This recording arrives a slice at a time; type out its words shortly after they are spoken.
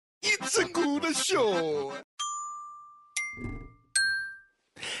It's a good show.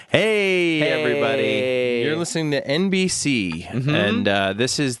 Hey, everybody. You're listening to NBC, and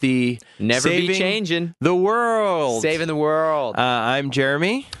this is the Never Saving Be Changing. the World. Saving the world. I'm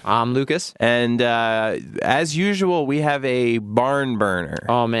Jeremy, I'm Lucas. and as usual, we have a barn burner.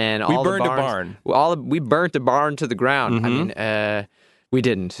 Oh, man. We all burned the a barns, barn. We burnt a barn to the ground. I mean, we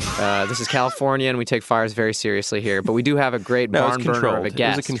didn't. This is California, and we take fires very seriously here. But we do have a great No, it was barn burner of controlled. a It was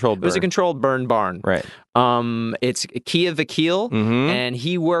guest. a controlled It was a burn. controlled burn barn. Right. It's Kia Vakil, and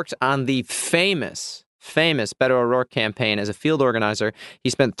he worked on the famous Beto O'Rourke campaign as a field organizer. He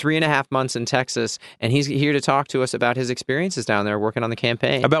spent 3.5 months in Texas, and he's here to talk to us about his experiences down there working on the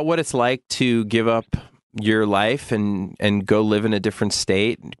campaign. About what it's like to give up your life and go live in a different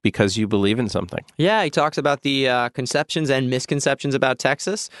state because you believe in something. Yeah, he talks about the conceptions and misconceptions about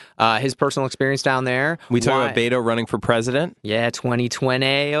Texas, his personal experience down there. We talk about Beto running for president. Yeah,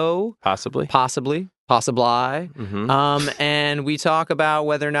 2020, Possibly. possibly. And we talk about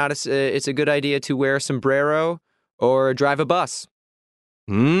whether or not it's a good idea to wear a sombrero or drive a bus.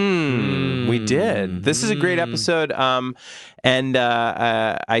 We did. This is a great episode, and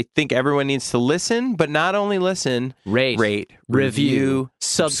I think everyone needs to listen, but not only listen, Rate, review,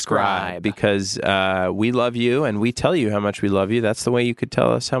 subscribe. because we love you, and we tell you how much we love you. That's the way you could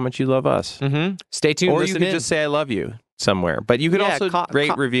tell us how much you love us. Stay tuned. Or you listen could in. just say I love you somewhere, but you could Yeah, also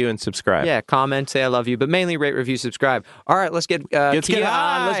rate, review, and subscribe. Yeah, comment, say I love you, but mainly rate, review, subscribe. All right, let's get Let's get Kia on.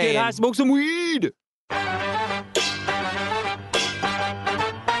 high. Let's get high, smoke some weed.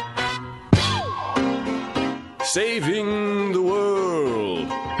 Saving the World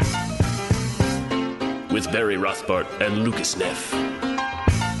with Barry Rothbart and Lucas Neff.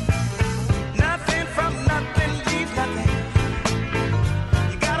 Nothing from nothing leaves nothing.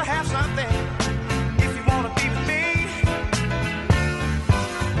 You gotta have something if you wanna be with me.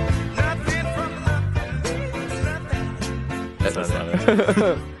 Nothing from nothing leaves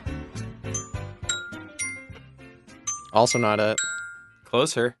nothing. Also not it.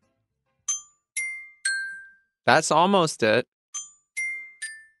 Closer. That's almost it.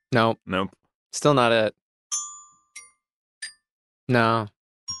 Nope. Nope. Still not it. No.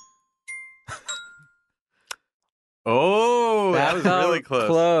 Oh, that was really close.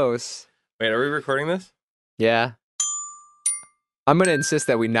 Close. Wait, are we recording this? Yeah. I'm going to insist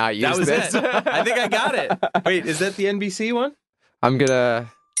that we not use That was this. it. I think I got it. Wait, is that the NBC one? I'm going to...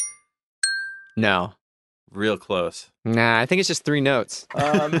 No. Real close. Nah, I think it's just 3 notes. So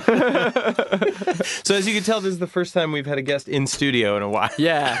as you can tell, this is the first time we've had a guest in studio in a while.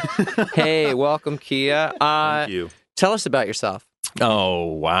 Yeah. Hey, welcome, Kia. Thank you. Tell us about yourself. Oh,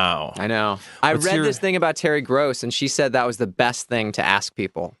 wow. I know. I What's read your- this thing about Terry Gross, and she said that was the best thing to ask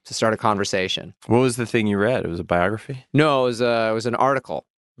people to start a conversation. What was the thing you read? It was a biography? No, it was an article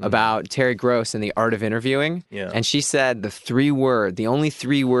about Terry Gross and the art of interviewing. Yeah. And she said the only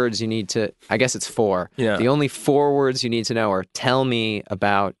 3 words you need to, I guess it's 4. Yeah. The only 4 words you need to know are tell me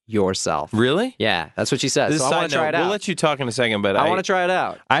about yourself. Really? Yeah, that's what she said. This So is I a want to side try it note. out. We'll let you talk in a second, but I want to try it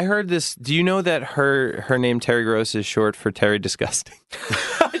out. I heard this. Do you know that her name Terry Gross is short for Terry Disgusting?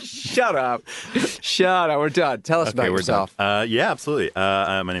 Shut up. Shut up. We're done. Tell us about we're yourself. Yeah, absolutely.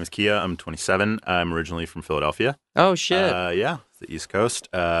 My name is Kia. I'm 27. I'm originally from Philadelphia. Oh, shit. Yeah, the East Coast.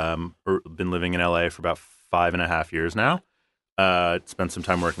 Been living in LA for about 5.5 years now. Spent some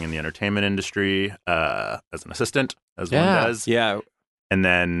time working in the entertainment industry as an assistant, as one does. Yeah. And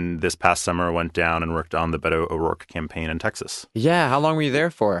then this past summer, went down and worked on the Beto O'Rourke campaign in Texas. Yeah. How long were you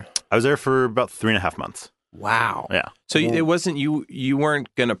there for? I was there for about 3.5 months. Wow. Yeah. So it wasn't you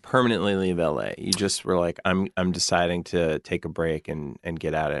weren't going to permanently leave LA. You just were like, I'm deciding to take a break and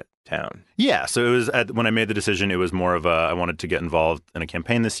get out of town. Yeah. So it was when I made the decision, it was more of I wanted to get involved in a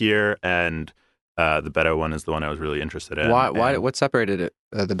campaign this year, and the Beto one is the one I was really interested in. Why? And- What separated it?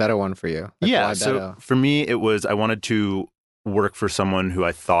 The Beto one for you? Like, Yeah. why So Beto? for me, it was I wanted to work for someone who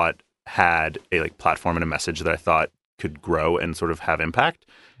I thought had a platform and a message that I thought could grow and sort of have impact,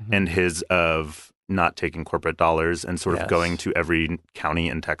 and his of not taking corporate dollars and sort of going to every county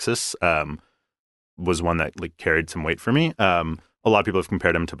in Texas was one that carried some weight for me. A lot of people have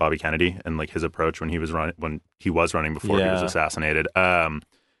compared him to Bobby Kennedy and his approach when he was running before he was assassinated.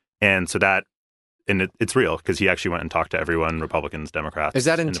 And so that, and it's real because he actually went and talked to everyone, Republicans, Democrats. Is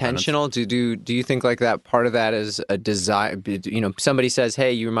that independents. intentional? Do you think that part of that is a desire? Somebody says,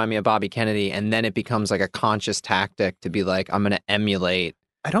 "Hey, you remind me of Bobby Kennedy," and then it becomes a conscious tactic to be like, "I'm going to emulate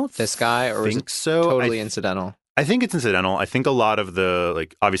I don't this guy," or is think it so. totally incidental? I think it's incidental. I think a lot of the,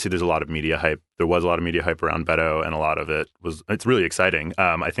 like, obviously there's a lot of media hype. There was a lot of media hype around Beto, and a lot of it's really exciting.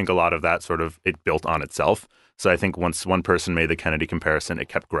 I think a lot of that sort of, it built on itself. So I think once one person made the Kennedy comparison, it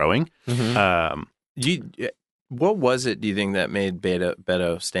kept growing. What was it, do you think, that made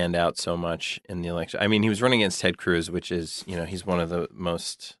Beto stand out so much in the election? I mean, he was running against Ted Cruz, which is, he's one of the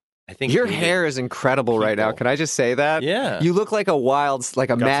most, I think... Your hair is incredible right now. Can I just say that? Yeah. You look like a mad good curls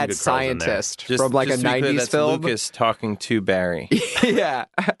in there. scientist from like a just to be clear, 90s that's film. Lucas talking to Barry. Yeah.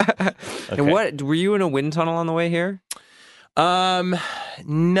 And were you in a wind tunnel on the way here?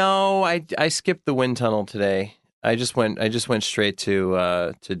 No, I skipped the wind tunnel today. I just went straight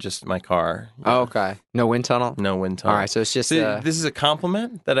to just my car. Oh, okay. No wind tunnel? No wind tunnel. All right, so it's just... this is a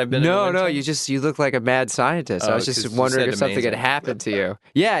compliment that I've been in a wind No, tunnel? you look like a mad scientist. I was 'cause just you wondering said if something had amazing. happened to you.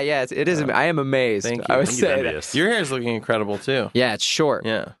 Yeah, it is. I am amazed. Thank you. I would He's say that. envious. Your hair is looking incredible too. Yeah, it's short.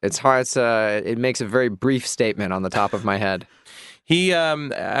 Yeah. It's hard. It makes a very brief statement on the top of my head. He,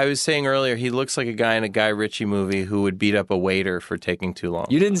 I was saying earlier, he looks like a guy in a Guy Ritchie movie who would beat up a waiter for taking too long.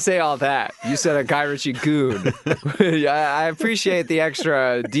 You didn't say all that. You said a Guy Ritchie goon. I appreciate the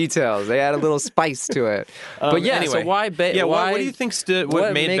extra details. They add a little spice to it. But yeah, anyway. so why Beto? Yeah, what do you think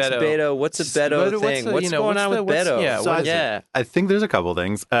what made makes Beto? What's a Beto thing? What's going on with Beto? Yeah, So I think there's a couple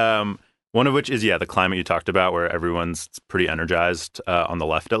things. One of which is, the climate you talked about, where everyone's pretty energized on the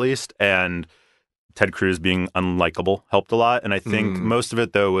left, at least. And Ted Cruz being unlikable helped a lot. And I think most of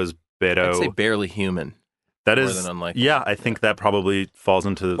it, though, was Beto. I'd say barely human. That more is, than unlikable. yeah, I think that probably falls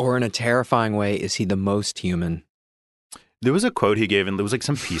into... Or in a terrifying way, is he the most human? There was a quote he gave, and there was like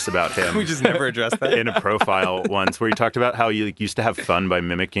some piece about him. We just never addressed that. In a profile once, where he talked about how he used to have fun by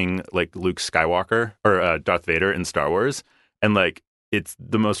mimicking like Luke Skywalker or Darth Vader in Star Wars, and like it's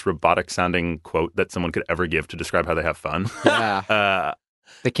the most robotic sounding quote that someone could ever give to describe how they have fun. Yeah.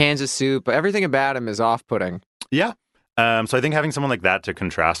 The Kansas soup, everything about him is off-putting. Yeah. So I think having someone like that to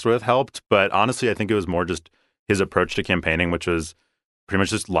contrast with helped. But honestly, I think it was more just his approach to campaigning, which was pretty much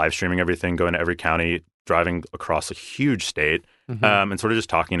just live streaming everything, going to every county, driving across a huge state, and sort of just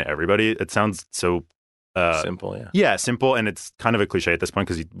talking to everybody. It sounds so simple, yeah. Yeah, simple. And it's kind of a cliche at this point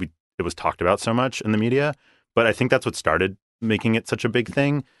because it was talked about so much in the media. But I think that's what started making it such a big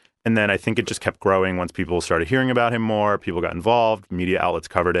thing. And then I think it just kept growing once people started hearing about him more, people got involved, media outlets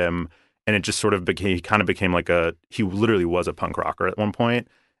covered him, and it just sort of became like he literally was a punk rocker at one point.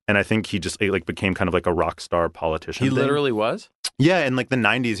 And I think he just became kind of like a rock star politician. He literally was? Yeah, in like the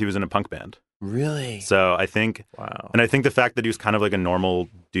 90s, he was in a punk band. Really? So I think, wow. And I think the fact that he was kind of like a normal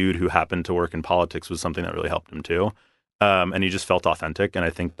dude who happened to work in politics was something that really helped him too. And he just felt authentic, and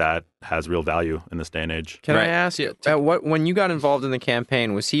I think that has real value in this day and age. Can I ask you, when you got involved in the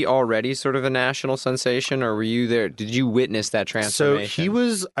campaign, was he already sort of a national sensation, or were you there? Did you witness that transformation? So he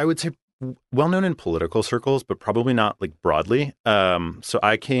was, I would say, well known in political circles, but probably not like broadly. So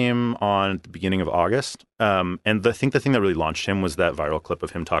I came on at the beginning of August, and I think the thing that really launched him was that viral clip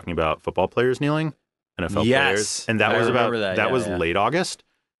of him talking about football players kneeling, NFL players, and that was late August.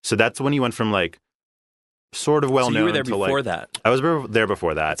 So that's when he went from like sort of well known. So you were there to before like, that. I was there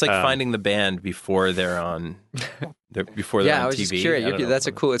before that. It's like finding the band before they're on. Before they're on TV. I was just curious.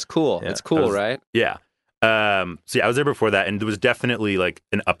 It's cool. Yeah. It's cool, right? Yeah. So yeah, I was there before that, and there was definitely like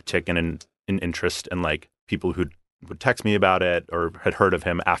an uptick in an interest, and like people who would text me about it or had heard of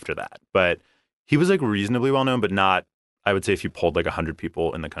him after that. But he was like reasonably well known, but not. I would say if you polled like 100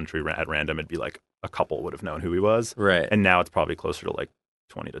 people in the country at random, it'd be like a couple would have known who he was. Right. And now it's probably closer to like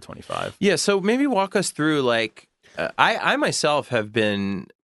 20 to 25. Yeah. So maybe walk us through like I myself have been.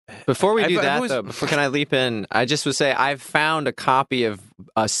 Before we do I've that, though, can I leap in? I just would say I've found a copy of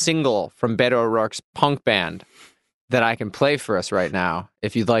a single from Beto O'Rourke's punk band that I can play for us right now,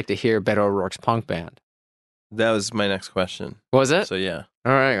 if you'd like to hear Beto O'Rourke's punk band. That was my next question. Was it? So yeah.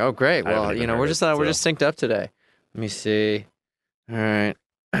 All right. Oh, great. I haven't Well, even we're heard just it, we're just synced up today. Let me see. All right.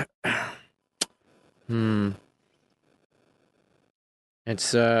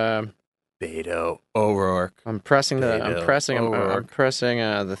 It's Beto O'Rourke. I'm pressing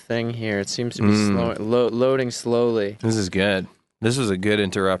the thing here. It seems to be loading slowly. This is good. This was a good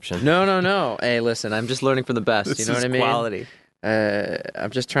interruption. No. Hey, listen, I'm just learning from the best. You know what I mean? Quality.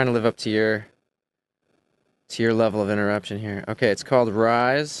 I'm just trying to live up to your level of interruption here. Okay, it's called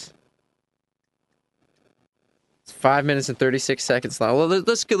Rise. It's 5 minutes and 36 seconds long. Well,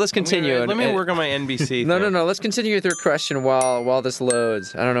 let's continue. Let me work on my NBC. No. Let's continue with your question while this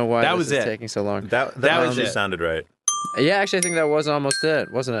loads. I don't know why this is taking so long. That was actually it. sounded right. Yeah, actually, I think that was almost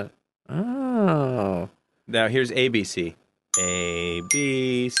it, wasn't it? Oh. Now here's ABC.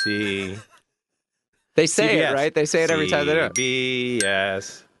 ABC. They say CBS. it, right? They say it every time they do it.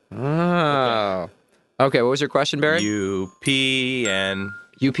 CBS. Oh. Okay, what was your question, Barry? UPN.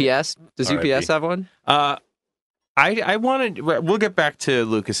 UPS? Does R.I.P. UPS have one? I wanted. We'll get back to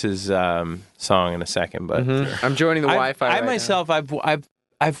Lucas's song in a second, but I'm joining the Wi-Fi. I right myself,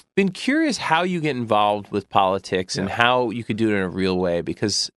 I've been curious how you get involved with politics and how you could do it in a real way.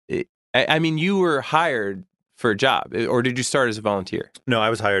 Because I mean, you were hired for a job, or did you start as a volunteer? No, I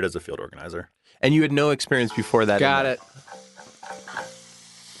was hired as a field organizer. And you had no experience before that. Got it.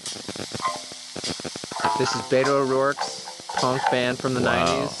 This is Beto O'Rourke's punk band from the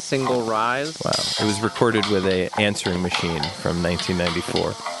 90s, Single Rise. Wow. It was recorded with a answering machine from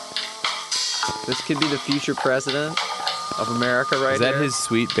 1994. This could be the future president of America right Is that here. his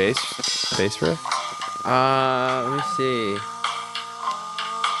sweet bass riff? Let me see.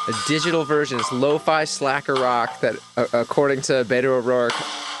 A digital version. It's lo-fi slacker rock that, according to Beto O'Rourke,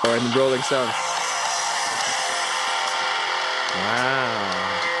 or in the Rolling Stones. Wow.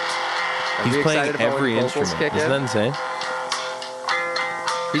 Are He's we playing excited about every when vocals instrument. kick Isn't in? that insane?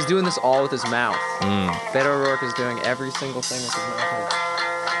 He's doing this all with his mouth. Beto O'Rourke is doing every single thing with his mouth.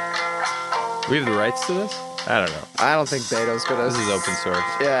 We have the rights to this? I don't know. I don't think Beto's gonna. This is open source.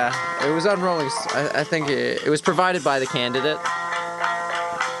 Yeah, it was on Rolling. I think it was provided by the candidate.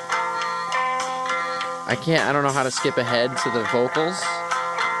 I don't know how to skip ahead to the vocals,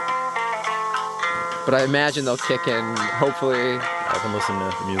 but I imagine they'll kick in. Hopefully, I can listen to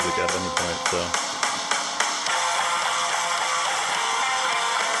the music at any point, so.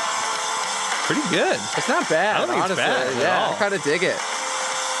 Pretty good. it's not bad. I don't think it's honestly. bad at Yeah, all. I kind of dig it.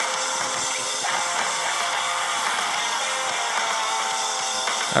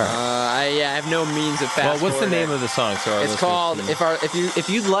 All right. I have no means of fast. Well, what's the name forwarding. of the song? So our It's listeners called can- if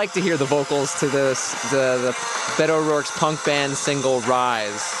you'd like to hear the vocals to this the Beto O'Rourke's punk band single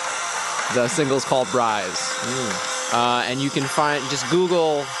Rise. The single's called Rise. And you can just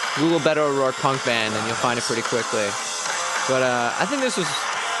Google Beto O'Rourke punk band and you'll find it pretty quickly. But I think this was.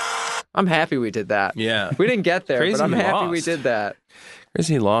 I'm happy we did that. Yeah. We didn't get there, Crazy but I'm he happy we lost. did that.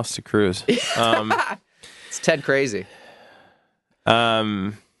 Crazy lost to Cruz. It's Ted Crazy.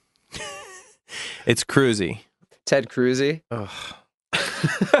 It's Cruzy. Ted Cruzy. Ugh.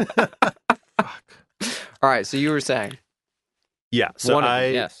 All right, so you were saying. Yeah, so One of them, I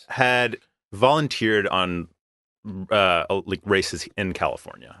yes. had volunteered on like races in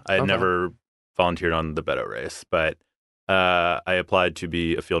California. I had Okay. never volunteered on the Beto race, but I applied to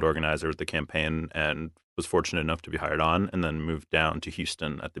be a field organizer with the campaign and was fortunate enough to be hired on, and then moved down to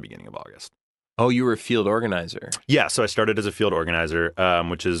Houston at the beginning of August. Oh, you were a field organizer. Yeah, so I started as a field organizer,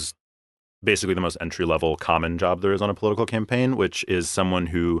 which is basically the most entry-level common job there is on a political campaign, which is someone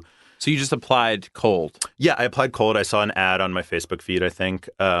who... So you just applied cold. Yeah, I applied cold. I saw an ad on my Facebook feed, I think.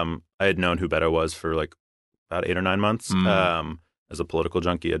 I had known who Beto was for like about 8 or 9 months. As a political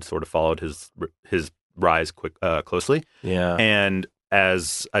junkie, I'd sort of followed his rise closely. Yeah. And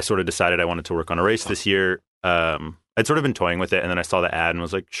as I sort of decided I wanted to work on a race this year, I'd sort of been toying with it, and then I saw the ad and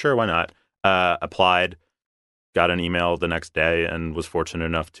was like, sure, why not? Applied, got an email the next day, and was fortunate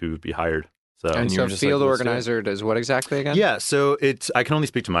enough to be hired. So, And you so were just field like, let's do it. organizer does what exactly again? yeah, so I can only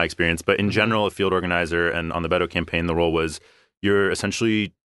speak to my experience, but in general, a field organizer and on the Beto campaign, the role was you're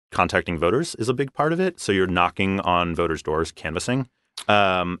essentially contacting voters is a big part of it. So you're knocking on voters' doors, canvassing,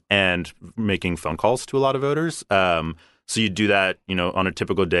 and making phone calls to a lot of voters. So you do that, on a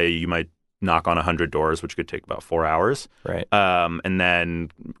typical day, you might knock on 100 doors, which could take about 4 hours. Right. And then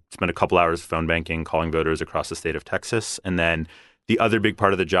spend a couple hours phone banking, calling voters across the state of Texas. And then the other big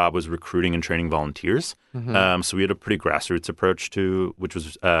part of the job was recruiting and training volunteers. So we had a pretty grassroots approach to, which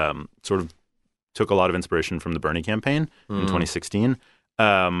was sort of took a lot of inspiration from the Bernie campaign in 2016,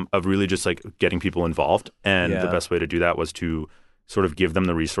 of really just like getting people involved. And the best way to do that was to sort of give them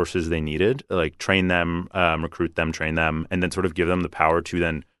the resources they needed, like train them, recruit them, train them, and then sort of give them the power to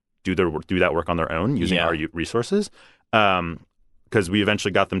then do that work on their own using our resources. Because we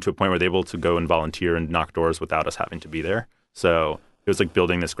eventually got them to a point where they were able to go and volunteer and knock doors without us having to be there. So it was like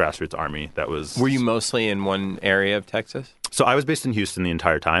building this grassroots army that was... Were you mostly in one area of Texas? So I was based in Houston the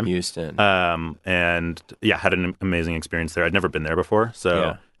entire time. Houston. And yeah, had an amazing experience there. I'd never been there before.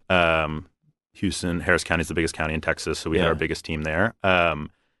 So Houston, Harris County is the biggest county in Texas. So we had our biggest team there.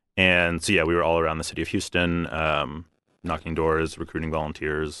 And so yeah, we were all around the city of Houston, knocking doors, recruiting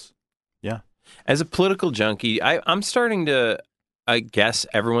volunteers. Yeah. As a political junkie, I'm starting to, I guess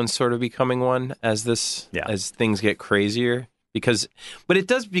everyone's sort of becoming one as things get crazier. But it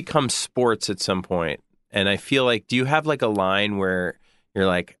does become sports at some point. And I feel like, do you have like a line where you're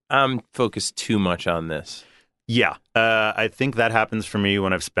like, I'm focused too much on this? Yeah. I think that happens for me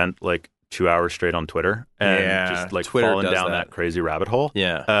when I've spent like 2 hours straight on Twitter and just like Twitter falling does down that crazy rabbit hole.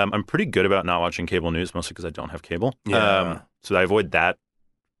 Yeah. I'm pretty good about not watching cable news, mostly because I don't have cable. Yeah. So I avoid that.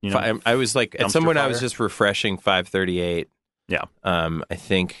 You know, I was like, at some point I was fire. just refreshing 538. Yeah. I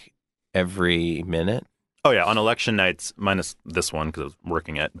think every minute. Oh yeah, on election nights, minus this one because I was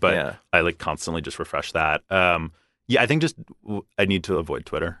working it, but Yeah. I like constantly just refresh that. Yeah, I think just I need to avoid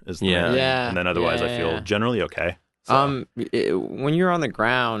Twitter is the main thing. Yeah. And then otherwise I feel generally okay. So, When you're on the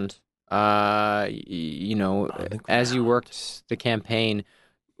ground, you know, as you worked the campaign,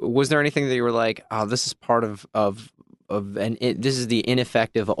 was there anything that you were like, oh, this is part of this is the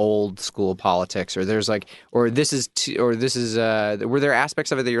ineffective old school politics, or there's like, or this is, were there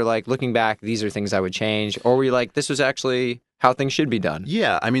aspects of it that you're like, looking back, these are things I would change, or were you like, this was actually how things should be done?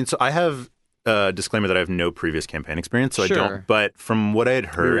 yeah, I mean, so I have a disclaimer that I have no previous campaign experience, so Sure. I don't. But from what I had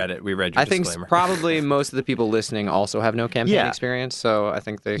heard, We read your I think disclaimer. probably most of the people listening also have no campaign Yeah. experience, so I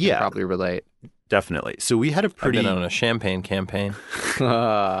think they can probably relate. definitely. So we had a I've pretty been on a champagne campaign.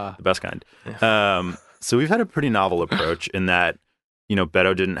 the best kind. So we've had a pretty novel approach in that, you know,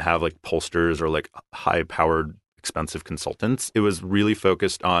 Beto didn't have like pollsters or like high-powered, expensive consultants. It was really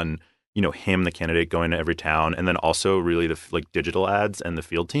focused on, you know, him, the candidate, going to every town, and then also really the like digital ads and the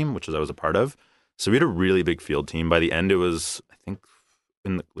field team, which I was a part of. So we had a really big field team. By the end, it was I think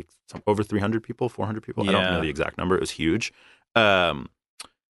in the, like over 300 people, 400 people. I don't know the exact number. It was huge.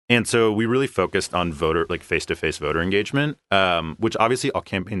 And so we really focused on voter, like face-to-face voter engagement, which obviously all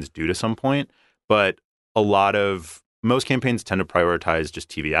campaigns do to some point, but most campaigns tend to prioritize just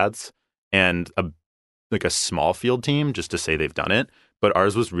TV ads and a small field team just to say they've done it. But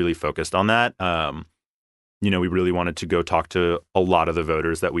ours was really focused on that. You know, we really wanted to go talk to a lot of the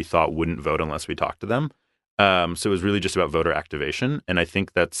voters that we thought wouldn't vote unless we talked to them. So it was really just about voter activation. And I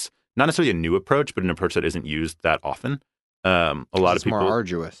think that's not necessarily a new approach, but an approach that isn't used that often. A lot of people. It's more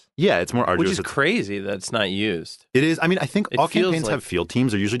arduous. Yeah, it's more arduous. Which is crazy that it's not used. It is. I mean, I think It all feels campaigns like- have field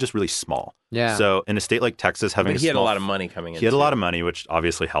teams. They're usually just really small. Yeah. So in a state like Texas, having But he had a lot of money coming in. he had a lot of money, which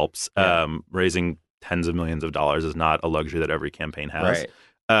obviously helps. Yeah. Raising tens of millions of dollars is not a luxury that every campaign has.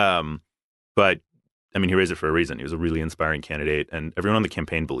 Right. But I mean, he raised it for a reason. He was a really inspiring candidate, and everyone on the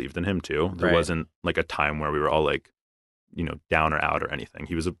campaign believed in him too. There Right. wasn't like a time where we were all like, you know, down or out or anything.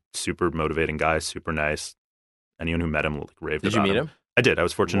 He was a super motivating guy, super nice. Anyone who met him like raved Did you about meet him? I did. I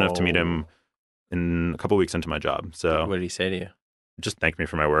was fortunate enough to meet Whoa. him in a couple weeks into my job. So What did he say to you? just thanked me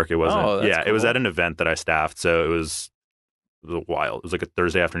for my work. It wasn't. Oh, that's yeah, it was cool. at an event that I staffed, so it was wild. It was like a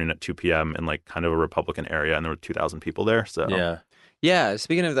Thursday afternoon at 2 p.m. in like kind of a Republican area, and there were 2,000 people there. So Yeah. Yeah,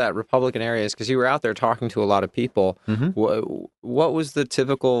 speaking of that Republican areas, because you were out there talking to a lot of people, Mhm. what was the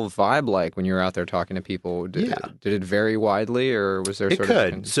typical vibe like when you were out there talking to people? Did it vary widely, or was there it sort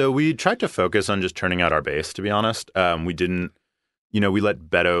could. of... So we tried to focus on just turning out our base. To be honest, we didn't. You know, we let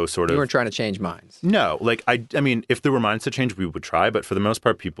Beto sort You of. weren't trying to change minds. No, like I mean, if there were minds to change, we would try. But for the most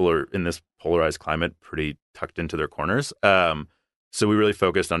part, people are in this polarized climate pretty tucked into their corners. So we really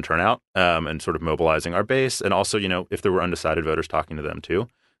focused on turnout and sort of mobilizing our base, and also, you know, if there were undecided voters, talking to them too.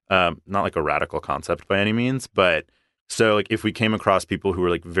 Not like a radical concept by any means, but so like if we came across people who were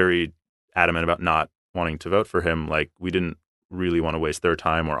like very adamant about not wanting to vote for him, like we didn't really want to waste their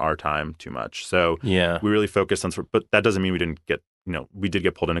time or our time too much. So Yeah. we really focused on, but that doesn't mean we didn't get, you know, we did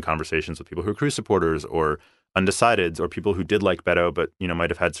get pulled into conversations with people who are Cruz supporters or undecideds or people who did like Beto, but, you know, might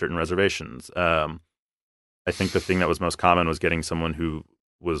have had certain reservations. I think the thing that was most common was getting someone who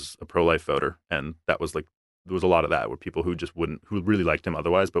was a pro-life voter. And that was like, there was a lot of that where people who just wouldn't, who really liked him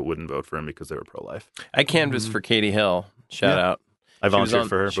otherwise, but wouldn't vote for him because they were pro-life. I canved for Katie Hill. Shout Yeah. out. I She was volunteered on-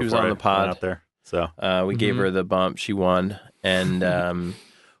 for her she was before on the I pod. went out there. So We gave her the bump. She won, and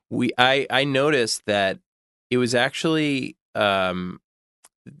I noticed that it was actually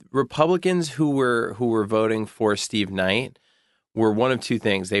Republicans who were voting for Steve Knight were one of two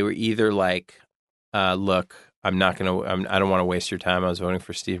things. They were either like, "Look, I don't want to waste your time. I was voting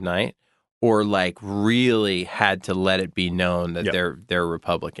for Steve Knight," or like really had to let it be known that Yep. they're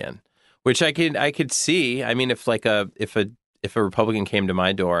Republican, which I could see. I mean, if a Republican came to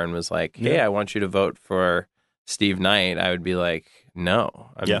my door and was like, "Hey, I want you to vote for Steve Knight," I would be like, "No,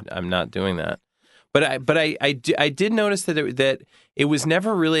 I'm not doing that." But I did notice that it was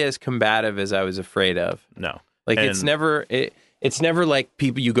never really as combative as I was afraid of. no. Like And- it's never like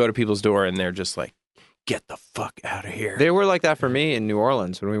people, you go to people's door and they're just like, "Get the fuck out of here." They were like that for me in New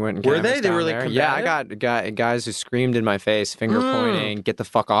Orleans when we went and Were canvassed they? They down were, like, there. Yeah, I combative? got guys who screamed in my face, finger pointing, "Get the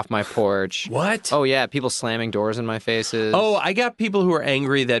fuck off my porch." What? Oh yeah, people slamming doors in my faces. Oh, I got people who were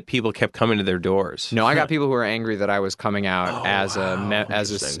angry that people kept coming to their doors. No, I got people who were angry that I was coming out as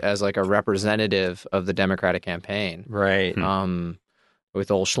Interesting. as like a representative of the Democratic campaign. Right.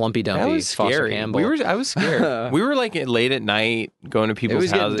 with old Schlumpy That Dumpy, was Foster scary. Campbell. I was scared. We were like late at night going to people's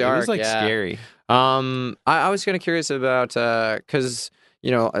was getting houses. dark, it was like yeah. scary. I was kind of curious about because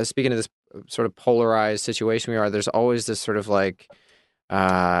speaking of this sort of polarized situation we are, there's always this sort of like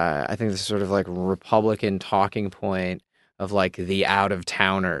I think this sort of like Republican talking point of like the out of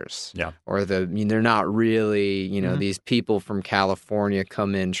towners, or they're not really these people from California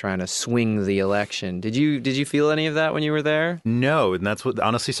come in trying to swing the election. Did you feel any of that when you were there? No, and that's what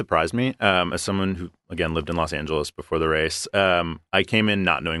honestly surprised me. As someone who again lived in Los Angeles before the race, I came in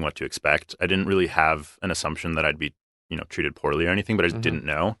not knowing what to expect. I didn't really have an assumption that I'd be treated poorly or anything, but I just didn't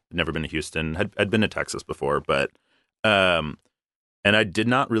know. I'd never been to Houston. I'd been to Texas before, but. And I did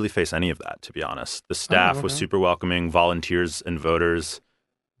not really face any of that, to be honest. The staff was super welcoming. Volunteers and voters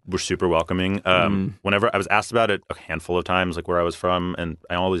were super welcoming. Whenever I was asked about it a handful of times, like where I was from, and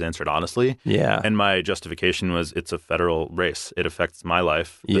I always answered honestly. Yeah. And my justification was it's a federal race. It affects my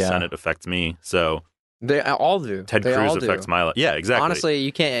life. The Senate affects me. So they all do. Ted Cruz affects my life. Yeah, exactly. Honestly,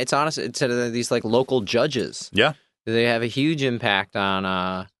 you can't. It's honest. It's these like local judges. Yeah. They have a huge impact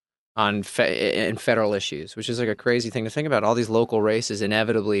in federal issues, which is like a crazy thing to think about. All these local races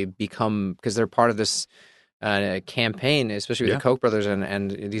inevitably become, because they're part of this campaign, especially with the Koch brothers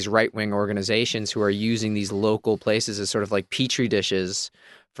and these right-wing organizations who are using these local places as sort of like petri dishes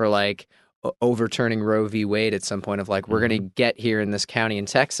for like overturning Roe v. Wade at some point of like, we're going to get here in this county in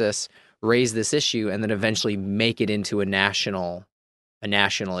Texas, raise this issue, and then eventually make it into a national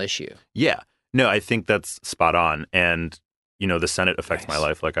issue. Yeah. No, I think that's spot on. And the Senate affects my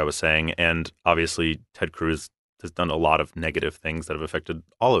life, like I was saying. And obviously, Ted Cruz has done a lot of negative things that have affected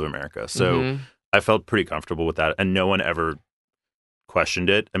all of America. So I felt pretty comfortable with that. And no one ever questioned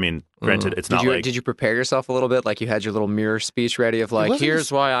it. I mean, granted, it's not like... Did you prepare yourself a little bit? Like you had your little mirror speech ready of like,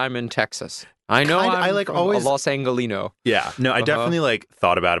 here's why I'm in Texas. I know I'm from a Los Angelino. Yeah. No, I definitely like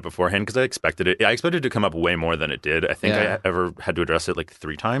thought about it beforehand because I expected it. I expected it to come up way more than it did. I think I ever had to address it like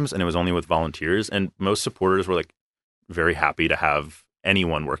 3 times, and it was only with volunteers. And most supporters were like, very happy to have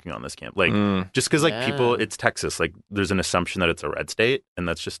anyone working on this camp. Like, just because like people, it's Texas. Like, there's an assumption that it's a red state, and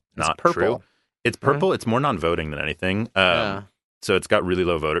that's just not true. It's purple. It's more non-voting than anything. So it's got really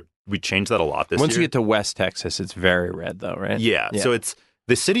low voter. We changed that a lot this year. Once you get to West Texas, it's very red, though, right? Yeah. So it's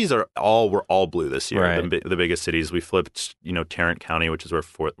the cities were all blue this year. Right. The biggest cities. We flipped, Tarrant County, which is where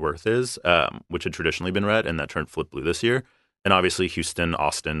Fort Worth is, which had traditionally been red, and that turned flipped blue this year. And obviously Houston,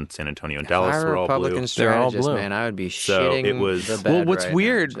 Austin, San Antonio, and Dallas were all blue. They're all blue. Man, I would be shitting the bed. Well, what's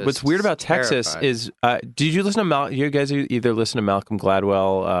weird about Texas is, did you listen to you guys either listen to Malcolm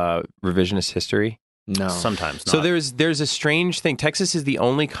Gladwell, Revisionist History? No. Sometimes not. So there's a strange thing. Texas is the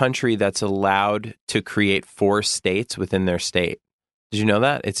only country that's allowed to create 4 states within their state. Did you know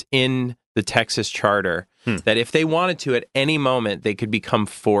that? It's in the Texas charter that if they wanted to at any moment, they could become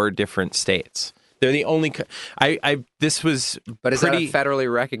 4 different states. They're the only. This was. But is that a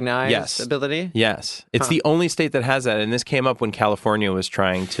federally recognized ability? Yes, it's the only state that has that, and this came up when California was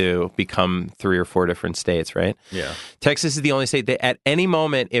trying to become 3 or 4 different states. Right? Yeah. Texas is the only state that, at any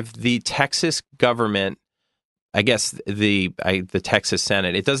moment, if the Texas government, I guess the Texas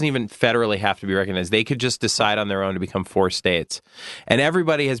Senate, it doesn't even federally have to be recognized. They could just decide on their own to become 4 states, and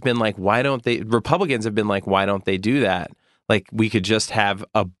everybody has been like, why don't they? Republicans have been like, why don't they do that? Like, we could just have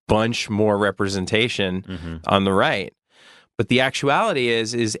a bunch more representation on the right. But the actuality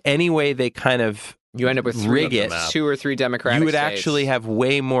is any way they kind of you end up with 2 or 3 Democratic you would states. Actually have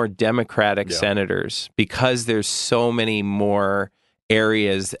way more Democratic senators because there's so many more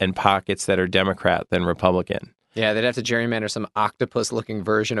areas and pockets that are Democrat than Republican. Yeah, they'd have to gerrymander some octopus-looking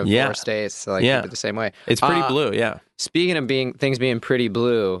version of 4 states. Like, keep it the same way. It's pretty blue, Speaking of things being pretty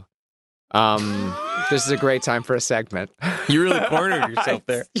blue, this is a great time for a segment. You really cornered yourself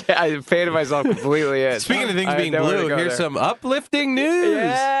there. Yeah, I painted myself completely in. Speaking of things being blue, here's some uplifting news.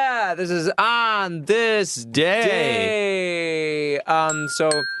 Yeah, this is on this day. All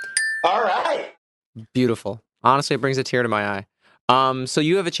right. Beautiful. Honestly, it brings a tear to my eye. So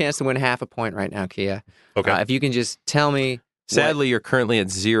you have a chance to win half a point right now, Kia. Okay. If you can just tell me. Sadly, you're currently at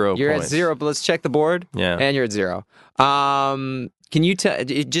 0 You're points. at 0, but let's check the board. Yeah. And you're at 0. Can you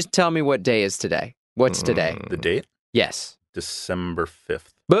just tell me what day is today? What's today? The date? Yes. December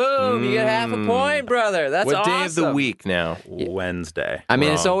 5th. Boom! You get half a point, brother. That's what awesome. Day of the week now? Wednesday. I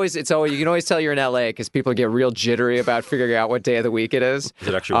mean, it's always. You can always tell you're in LA because people get real jittery about figuring out what day of the week it is. Is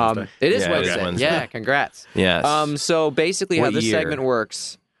it actually Wednesday? It is Yeah, Wednesday. it is Wednesday. Yeah, congrats. Yes. So basically, What how this year? segment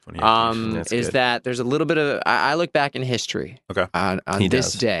works That's is good. that there's a little bit of. I look back in history. Okay. On He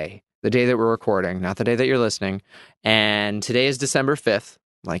this does. day, the day that we're recording, not the day that you're listening, and today is December 5th,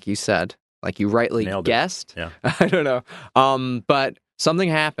 like you said, like you rightly Nailed it. guessed. Yeah. I don't know. But something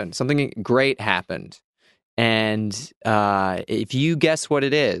happened. Something great happened. And if you guess what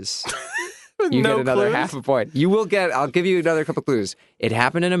it is, you No get another clues? half a point. I'll give you another couple clues. It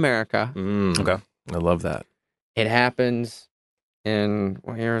happened in America. Okay. I love that. It happened in,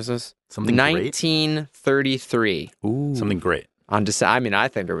 what year is this? Something great. 1933. Ooh. Something great. On December, I mean, I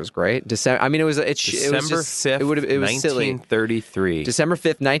think it was great. December. I mean, it was December just, 5th, it was silly. 1933. December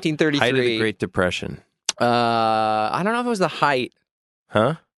 5th, 1933. Height of the Great Depression. I don't know if it was the height.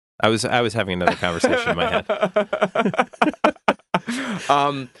 Huh? I was having another conversation in my head.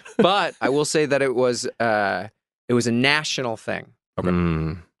 But I will say that it was a national thing.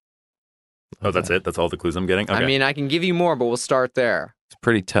 Okay. Oh, that's it? That's all the clues I'm getting? Okay. I mean, I can give you more, but we'll start there. It's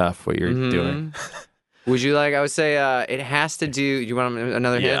pretty tough what you're Mhm. doing. Would you like? I would say it has to do. You want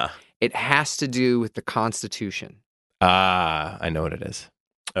another hint? Yeah. It has to do with the Constitution. I know what it is.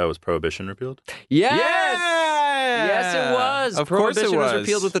 Oh, was Prohibition repealed? Yes. Yeah! Yes, it was. Of course it Prohibition was was.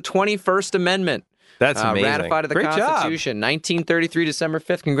 repealed with the 21st Amendment. That's amazing. Ratified of the Great Constitution, 1933, December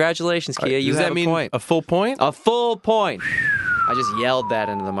 5th. Congratulations, Job. Kia. You Does have that a mean point. a full point? A full point. I just yelled that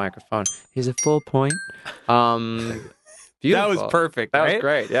into the microphone. Here's a full point. Beautiful. That was perfect, That right? was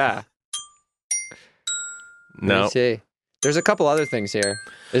great, yeah. Let No. me see. There's a couple other things here.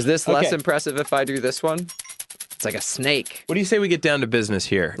 Is this less Okay. impressive if I do this one? It's like a snake. What do you say we get down to business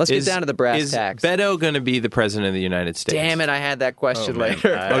here? Let's get down to the brass is tacks. Beto going to be the president of the United States? Damn it, I had that question Oh, man.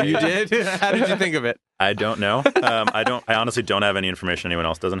 later. Oh, you did? How did you think of it? I don't know. I honestly don't have any information anyone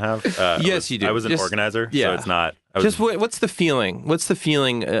else doesn't have. Yes, you do. I was an Just- organizer, yeah. so it's not. I was, What's the feeling? What's the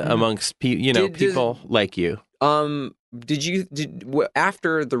feeling amongst Did- people like you?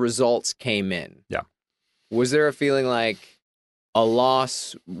 After the results came in? Yeah. Was there a feeling like a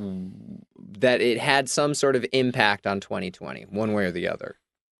loss that it had some sort of impact on 2020, one way or the other?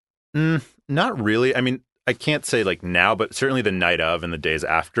 Not really. I mean, I can't say like now, but certainly the night of and the days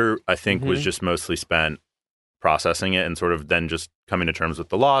after, I think was just mostly spent processing it and sort of then just coming to terms with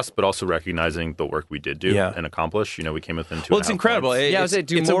the loss, but also recognizing the work we did do and accomplish. You know, we came within 2.5 Well, it's incredible. points. Yeah, I was saying,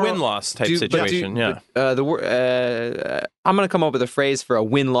 It's a win-loss type situation. I'm going to come up with a phrase for a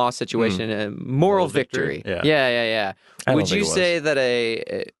win-loss situation. Moral victory. Yeah. Yeah. I don't Would think you it was. say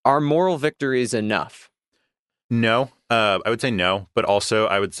that our moral victory is enough? No, I would say no, but also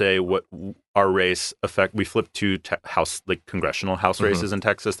I would say what our race we flipped two congressional house races in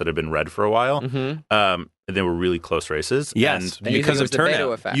Texas that had been red for a while. And they were really close races. Yes, and And you because think of it was the Beto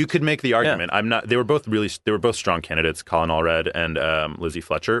turnout. effect? you could make the argument. They were both strong candidates, Colin Allred and Lizzie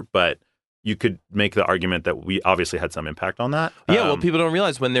Fletcher, but you could make the argument that we obviously had some impact on that. Yeah, well, people don't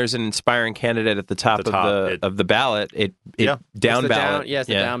realize when there's an inspiring candidate at the top, of the ballot, it down ballot, It's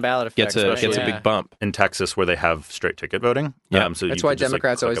the down ballot effect. gets a especially. big bump. in Texas where they have straight ticket voting. Yeah. So That's you why could just,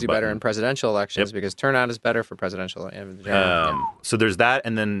 Democrats click always a do better button. in presidential elections because turnout is better for presidential. So there's that,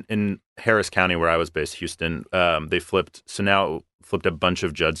 and then in Harris County, where I was based, Houston, they flipped a bunch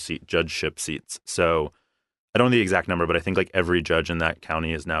of judgeship seats. So I don't know the exact number, but I think like every judge in that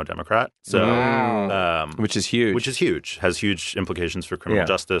county is now Democrat. So Which is huge. has huge implications for criminal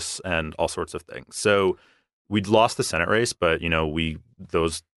justice and all sorts of things. So we'd lost the Senate race, but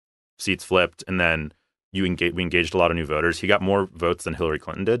those seats flipped, and then we engaged a lot of new voters. He got more votes than Hillary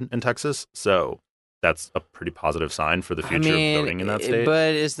Clinton did in Texas. So that's a pretty positive sign for the future of voting in that state.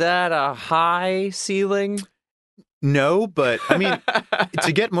 But is that a high ceiling? No, but I mean,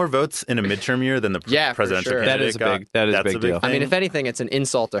 to get more votes in a midterm year than the Yeah, for presidential sure. candidate That is a that's big deal. I mean, thing. if anything, it's an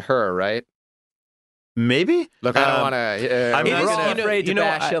insult to her, right? Maybe. Look, I don't want to. I'm not we're all gonna- afraid to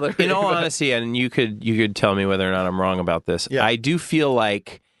bash Hillary. In all honesty, and you could tell me whether or not I'm wrong about this. Yeah. I do feel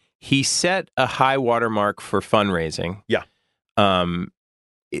like he set a high watermark for fundraising. Yeah.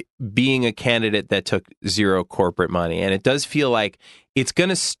 Being a candidate that took zero corporate money, and it does feel like it's going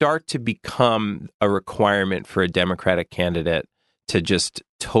to start to become a requirement for a Democratic candidate to just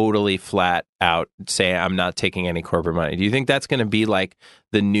totally flat out say, I'm not taking any corporate money. Do you think that's going to be like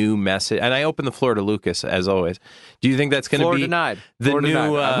the new message? And I open the floor to Lucas, as always. Do you think that's going to Floor be denied. the Floor new,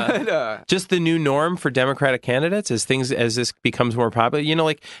 denied. just the new norm for Democratic candidates as this becomes more popular? You know,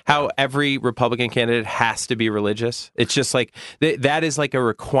 like how every Republican candidate has to be religious. It's just like that is like a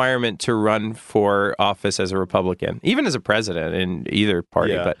requirement to run for office as a Republican, even as a president in either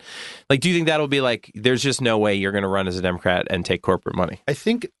party. Yeah. But like, do you think that'll be like, there's just no way you're going to run as a Democrat and take corporate money? I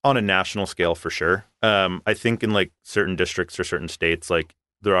think on a national scale, for sure. I think in like certain districts or certain states, like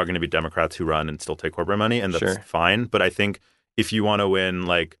there are going to be Democrats who run and still take corporate money, and that's Sure. fine. But I think if you want to win,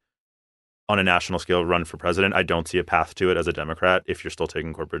 like on a national scale, run for president, I don't see a path to it as a Democrat if you're still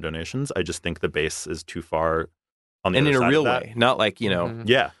taking corporate donations. I just think the base is too far on the And other in side a of real that. way, not like, Mhm.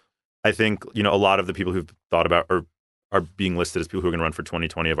 Yeah. I think, a lot of the people who've thought about or are being listed as people who are going to run for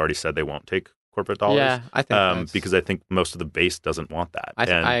 2020 have already said they won't take corporate dollars. Yeah, I think because I think most of the base doesn't want that.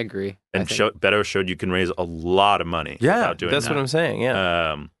 I agree. And Beto showed you can raise a lot of money. without doing that's that. what I'm saying.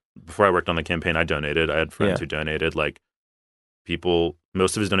 Yeah. Before I worked on the campaign, I donated. I had friends who donated. Like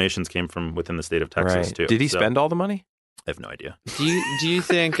most of his donations came from within the state of Texas too. Did he spend all the money? I have no idea. Do you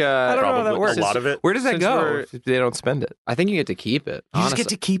think? I don't know how that works. A lot of it. Where does that Since go we're- if they don't spend it? I think you get to keep it. You just honestly. get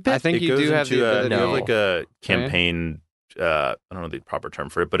to keep it? I think It you goes do have into the ability. you have like a campaign. I don't know the proper term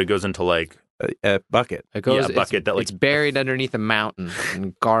for it, but it goes into like A bucket. It goes. a bucket that like it's buried underneath a mountain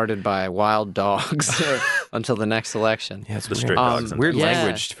and guarded by wild dogs until the next election. Yeah, it's the weird. stray dogs. Weird Yeah.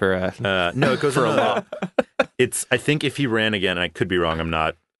 language for no, it goes for a into law. It's. I think if he ran again, and I could be wrong. I'm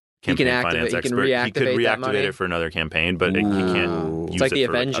not He can campaign activate- finance he can expert. He reactivate could that reactivate money? it for another campaign, but he can't use It's like it the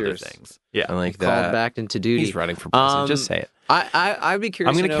for Avengers. other things. Yeah, I like Called that. back into duty. He's running for president. Just say it. I'd be curious.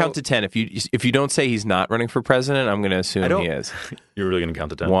 I'm going to to count to 10. If you don't say he's not running for president, I'm going to assume he is. You're really going to count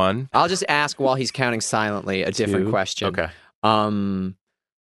to 10? 1. I'll just ask while he's counting silently a different 2. question. Okay.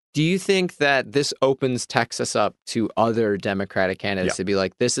 Do you think that this opens Texas up to other Democratic candidates to be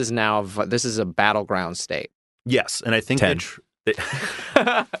like, this is a battleground state? Yes, and I think 10. He's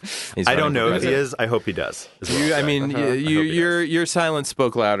I running don't know for if he president. is. I hope he does. is what I'll I say. mean, he your silence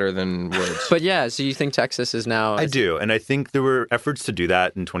spoke louder than words. But yeah, so you think Texas is now? I do, and I think there were efforts to do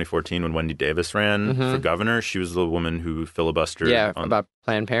that in 2014 when Wendy Davis ran for governor. She was the woman who filibustered about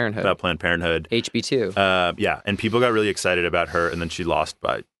Planned Parenthood. about Planned Parenthood. HB2. Yeah, and people got really excited about her, and then she lost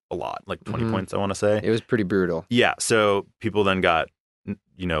by a lot, like 20 points, I want to say. It was pretty brutal. Yeah, so people then got,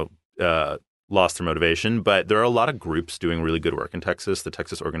 lost their motivation. But there are a lot of groups doing really good work in Texas. The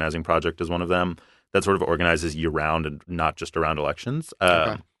Texas Organizing Project is one of them that sort of organizes year-round and not just around elections.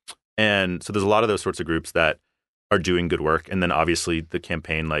 And so there's a lot of those sorts of groups that are doing good work. And then obviously the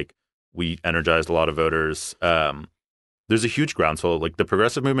campaign, like we energized a lot of voters. There's a huge groundswell. Like the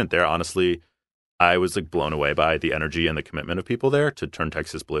progressive movement there, honestly, I was like blown away by the energy and the commitment of people there to turn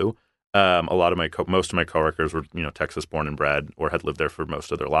Texas blue. A lot of most of my coworkers were, Texas born and bred or had lived there for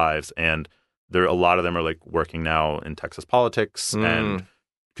most of their lives. And a lot of them are like working now in Texas politics and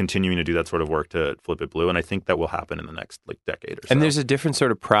continuing to do that sort of work to flip it blue. And I think that will happen in the next like decade or so. And there's a different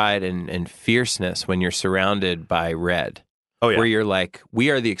sort of pride and fierceness when you're surrounded by red. Oh, yeah. Where you're like, we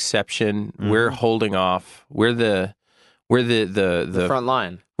are the exception. We're holding off. We're the front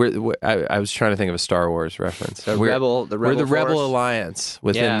line. I was trying to think of a Star Wars reference. We're the Rebel force. Alliance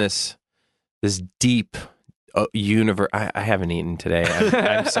within this deep universe. I haven't eaten today.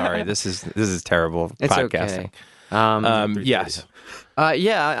 I'm sorry. This is terrible It's podcasting. Okay. Yes.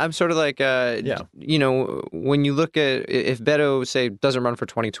 I'm sort of like, when you look at if Beto, say, doesn't run for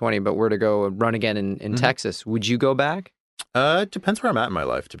 2020, but were to go run again in Texas, would you go back? It depends where I'm at in my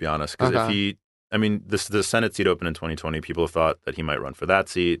life, to be honest. Because Okay. the Senate seat open in 2020, people have thought that he might run for that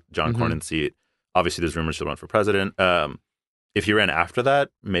seat, John Cornyn's seat. Obviously, there's rumors he'll run for president. If he ran after that,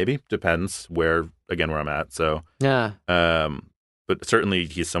 maybe. Depends where I'm at. So, Yeah. but certainly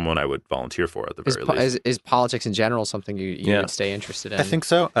he's someone I would volunteer for at the very least. Is politics in general something you would stay interested in? I think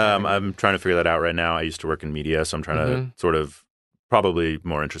so. I'm trying to figure that out right now. I used to work in media, so I'm trying to sort of probably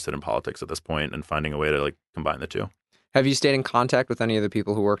more interested in politics at this point and finding a way to like combine the two. Have you stayed in contact with any of the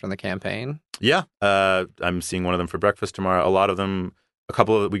people who worked on the campaign? Yeah. I'm seeing one of them for breakfast tomorrow. A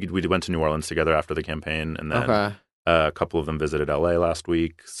couple of we went to New Orleans together after the campaign, and then a couple of them visited LA last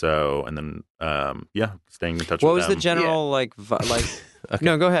week. So, and then staying in touch with them. What was the general like? Okay.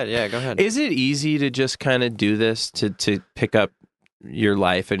 No, go ahead. Yeah, go ahead. Is it easy to just kind of do this to pick up your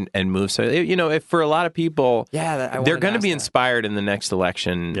life and move? So, if for a lot of people, they're going to be inspired in the next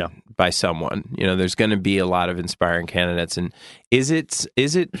election by someone. There's going to be a lot of inspiring candidates. And is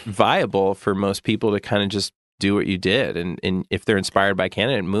it viable for most people to kind of just do what you did? And if they're inspired by a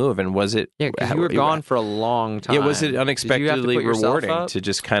candidate, move. And was it? Yeah, because you were gone for a long time. Yeah, was it unexpectedly rewarding to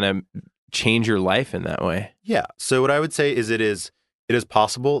just kind of change your life in that way? Yeah. So what I would say is it is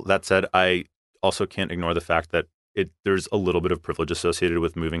possible. That said, I also can't ignore the fact that there's a little bit of privilege associated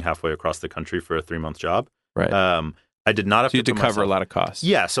with moving halfway across the country for a 3-month job. Right. I did not have to cover a lot of costs.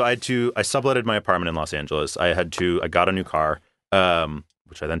 Yeah. So I subletted my apartment in Los Angeles. I got a new car,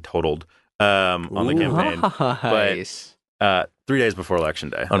 which I then totaled on the campaign. Nice. But 3 days before Election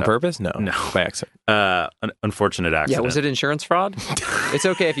Day. On purpose? No. By accident. An unfortunate accident. Yeah, was it insurance fraud? It's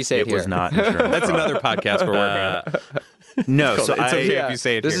okay if you say it here. It was not insurance That's fraud. another podcast we're working on. No, so it's okay if you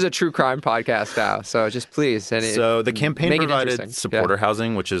say it This here. is a true crime podcast now, so just please. So the campaign make it provided interesting. supporter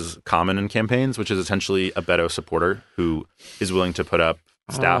housing, which is common in campaigns, which is essentially a Beto supporter who is willing to put up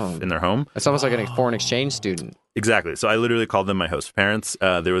staff in their home. It's almost like a foreign exchange student. Exactly. So I literally called them my host parents.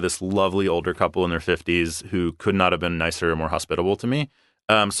 They were this lovely older couple in their 50s who could not have been nicer or more hospitable to me.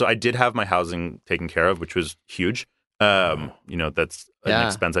 So I did have my housing taken care of, which was huge. That's an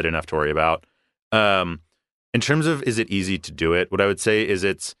expense I didn't have to worry about. In terms of, is it easy to do it? What I would say is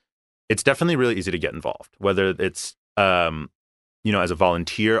it's definitely really easy to get involved, whether it's, as a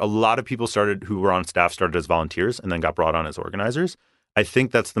volunteer. A lot of people who were on staff started as volunteers and then got brought on as organizers. I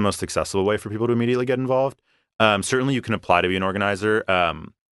think that's the most accessible way for people to immediately get involved. Certainly you can apply to be an organizer.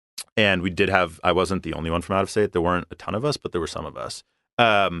 And I wasn't the only one from out of state. There weren't a ton of us, but there were some of us.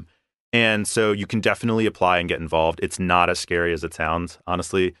 And so you can definitely apply and get involved. It's not as scary as it sounds.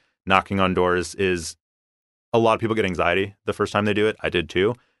 Honestly, knocking on doors is, a lot of people get anxiety the first time they do it. I did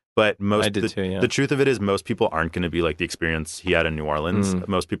too. But the truth of it is most people aren't going to be like the experience he had in New Orleans.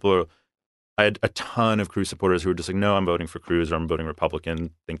 Most people I had a ton of Cruz supporters who were just like, no, I'm voting for Cruz or I'm voting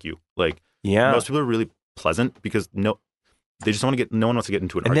Republican. Thank you. Most people are really pleasant because they just want to get, no one wants to get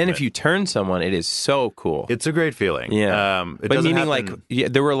into an argument. And then if you turn someone, it is so cool. It's a great feeling. Yeah. But meaning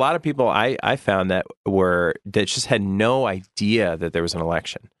there were a lot of people I found that just had no idea that there was an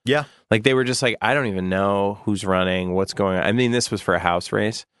election. Yeah. Like they were just like, I don't even know who's running, what's going on. I mean, this was for a House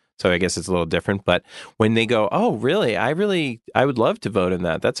race, so I guess it's a little different. But when they go, oh, really? I would love to vote in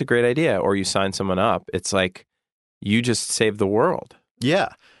that. That's a great idea. Or you sign someone up. It's like, you just saved the world. Yeah.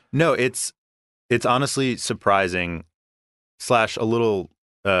 No, it's honestly surprising / a little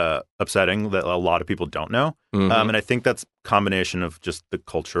upsetting that a lot of people don't know. And I think that's a combination of just the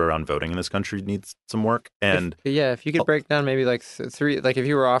culture around voting in this country needs some work. And if you could break down maybe like three, like if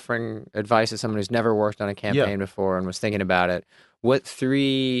you were offering advice to someone who's never worked on a campaign before and was thinking about it, what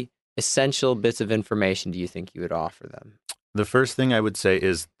 3 essential bits of information do you think you would offer them? The first thing I would say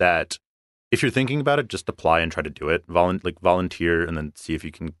is that if you're thinking about it, just apply and try to do it. Volunteer and then see if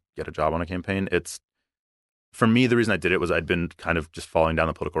you can get a job on a campaign. For me, the reason I did it was I'd been kind of just falling down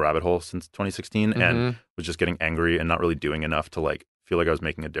the political rabbit hole since 2016 and was just getting angry and not really doing enough to feel like I was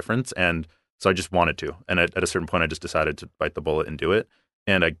making a difference. And so I just wanted to. And at a certain point, I just decided to bite the bullet and do it.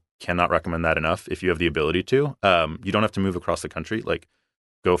 And I cannot recommend that enough. If you have the ability to, you don't have to move across the country.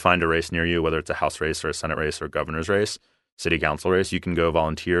 Go find a race near you, whether it's a House race or a Senate race or a governor's race, city council race. You can go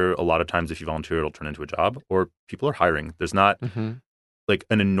volunteer. A lot of times if you volunteer, it'll turn into a job or people are hiring. There's not an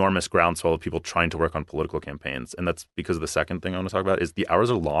enormous groundswell of people trying to work on political campaigns. And that's because the second thing I want to talk about is the hours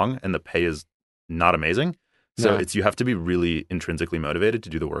are long and the pay is not amazing. So you have to be really intrinsically motivated to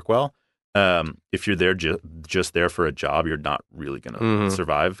do the work well. If you're there just there for a job, you're not really going to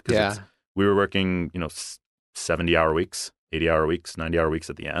survive. Because we were working, 70-hour weeks, 80-hour weeks, 90-hour weeks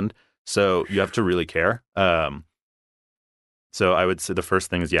at the end. So you have to really care. So I would say the first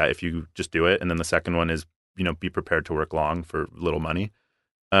thing is, if you just do it. And then the second one is, be prepared to work long for little money.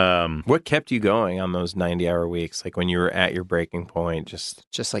 What kept you going on those 90-hour weeks? Like when you were at your breaking point, just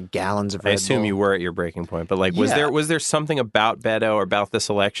like gallons of Red I assume Bull. You were at your breaking point, but was there something about Beto or about this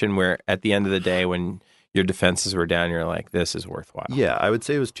election where at the end of the day when your defenses were down, you're like, this is worthwhile? Yeah, I would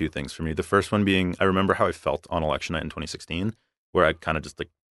say it was 2 things for me. The first one being, I remember how I felt on election night in 2016, where I kind of just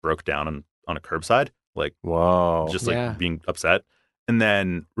broke down on a curbside, whoa, just being upset. And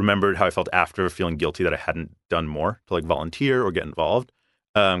then remembered how I felt after, feeling guilty that I hadn't done more to volunteer or get involved.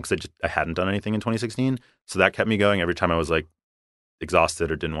 Because I hadn't done anything in 2016. So that kept me going every time I was exhausted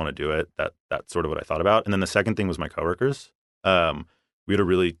or didn't want to do it. That's sort of what I thought about. And then the second thing was my coworkers. We had a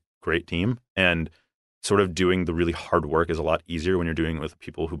really great team, and sort of doing the really hard work is a lot easier when you're doing it with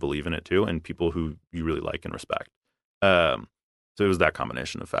people who believe in it too, and people who you really like and respect. So it was that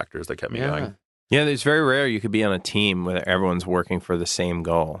combination of factors that kept me going. Yeah, it's very rare you could be on a team where everyone's working for the same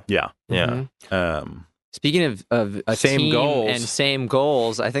goal. Yeah. Speaking of a same team goals. And same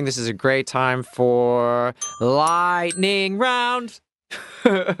goals, I think this is a great time for lightning round.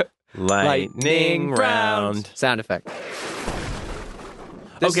 Lightning round. Sound effect.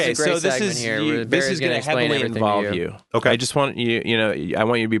 This is going to heavily involve you. Okay. I just want you, I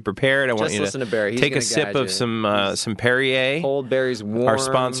want you to be prepared. I want you listen to Barry. Take a sip of some Perrier. Cold Barry's warm. Our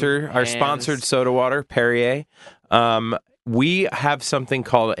sponsored soda water, Perrier. We have something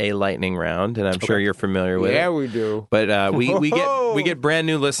called a lightning round, and I'm sure you're familiar with it. Yeah, we do. But we get brand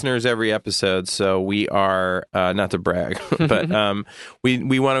new listeners every episode, so we are not to brag, but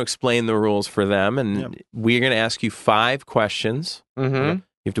we want to explain the rules for them, and we're going to ask you 5 questions. Mm-hmm.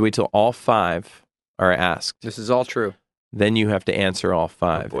 You have to wait till all 5 are asked. This is all true. Then you have to answer all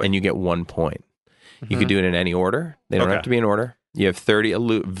 5, and you get 1 point. You could do it in any order. They don't have to be in order. You have very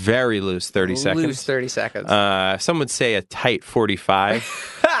loose 30 seconds. Loose 30 seconds. Some would say a tight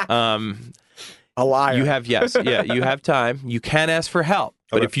 45. A liar. You have you have time. You can ask for help,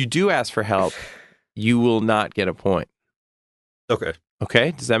 but Okay. if you do ask for help, you will not get a point. Okay.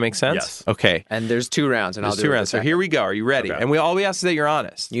 Okay, does that make sense? Yes. Okay. And there's 2 rounds, and There's I'll do 2 it rounds. So the here we go. Are you ready? Okay. And all we ask is that you're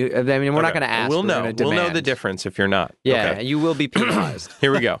honest. second. We're not Okay. going to ask. We'll we're know. gonna We'll know the demand. difference if you're not. Yeah, Okay. you will be penalized.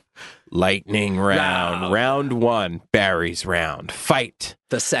 Here we go. Lightning round. Round 1. Barry's round. Fight.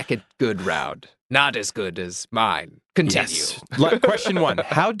 The second good round. Not as good as mine. Continue. Yes. Question 1.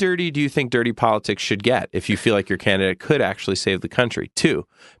 How dirty do you think dirty politics should get if you feel like your candidate could actually save the country? 2.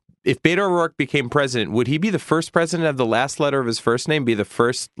 If Beto O'Rourke became president, would he be the first president to have the last letter of his first name be the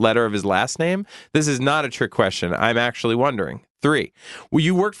first letter of his last name? This is not a trick question. I'm actually wondering. 3. Well,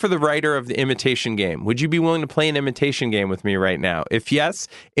 you worked for the writer of The Imitation Game. Would you be willing to play an imitation game with me right now? If yes,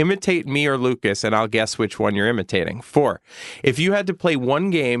 imitate me or Lucas, and I'll guess which one you're imitating. 4. If you had to play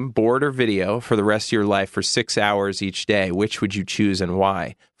one game, board or video, for the rest of your life for 6 hours each day, which would you choose and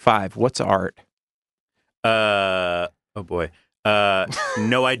why? 5. What's art? Oh boy.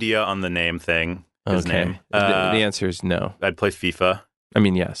 No idea on the name thing. His name. The answer is no. I'd play FIFA. I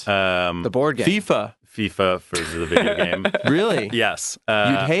mean, yes. The board game. FIFA. FIFA for the video game. Really? Yes.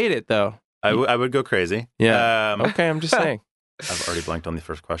 You'd hate it, though. I would go crazy. Yeah. Okay, I'm just saying. I've already blanked on the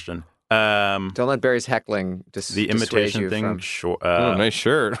first question. Don't let Barry's heckling The dissuade imitation you thing. from- Sure. Oh, nice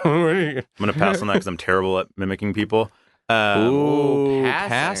shirt. I'm gonna pass on that because I'm terrible at mimicking people. Ooh, passing.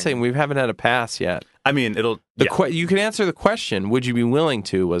 passing. We haven't had a pass yet. I mean, it'll. You can answer the question. Would you be willing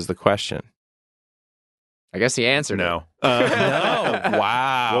to? Was the question. I guess he answered No. No.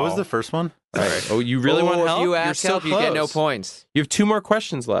 Wow. What was the first one? All right. Oh, you it. really want if help? you You're ask so help, you get no close. points. You have 2 more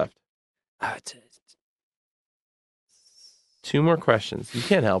questions left. 2 more questions. You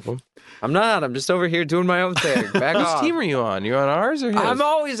can't help them. I'm not. I'm just over here doing my own thing. Back Whose off. team are you on? You're on ours or his? I'm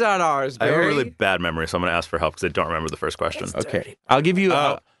always on ours, I Barry. have a really bad memory, so I'm gonna ask for help because I don't remember the first question. Okay. I'll give you.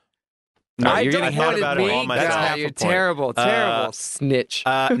 Oh. No, I you're don't getting know half what about it it all means. myself. God, Half a you're point. terrible snitch.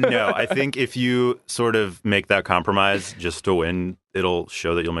 No, I think if you sort of make that compromise just to win, it'll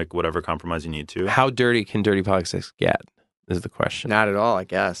show that you'll make whatever compromise you need to. How dirty can dirty politics get? Is the question. Not at all, I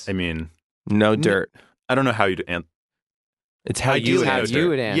guess. I mean, No dirt. I don't know how you'd answer. It's how you would Ideally, how answer. you it.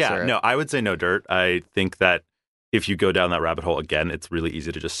 would answer Yeah, it. no, I would say no dirt. I think that if you go down that rabbit hole again, it's really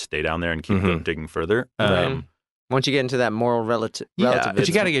easy to just stay down there and keep digging further. Right. Once you get into that moral relativism. But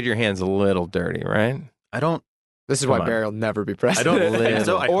you got to get your hands a little dirty, right? I don't. This is Come why on. Barry will never be I president. don't think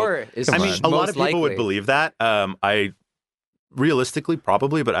so. I hope- or is Come I mean, on. a lot most of people would likely. believe that. I realistically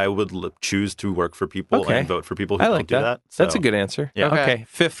probably, but I would choose to work for people Okay. and vote for people who I don't like do that. that. That's So a good answer. Yeah. Okay.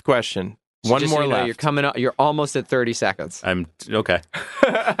 5th question. So One just so more you know, left. You're coming up. You're almost at 30 seconds. I'm okay.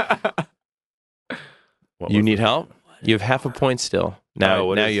 What You was need it? help? You have half a point still. Now, Oh,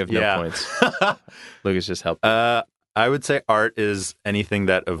 what now is- you have no yeah. points. Lucas just helped. I would say art is anything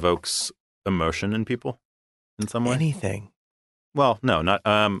that evokes emotion in people in some way. Anything. Well, no, not.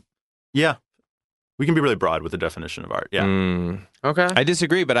 Yeah, we can be really broad with the definition of art. Yeah. Mm. Okay. I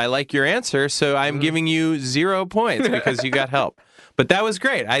disagree, but I like your answer, so I'm giving you 0 points because you got help. But that was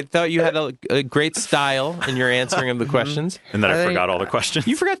great. I thought you had a great style in your answering of the questions. And then I I think- forgot all the questions.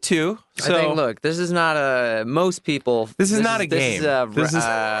 You forgot 2. So I think, look, this is not a most people. This is not a This game. is a,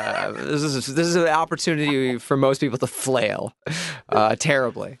 This is- this is an opportunity for most people to flail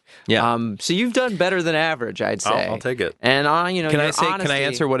terribly. Yeah. So you've done better than average, I'd say. I'll take it. And you know, Can I your say? Can honesty- I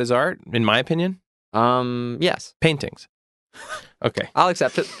answer what is art? In my opinion, Yes, paintings. Okay. I'll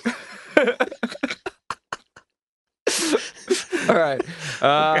accept it. All right.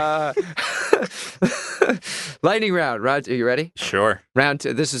 Lightning round. Are you ready? Sure. Round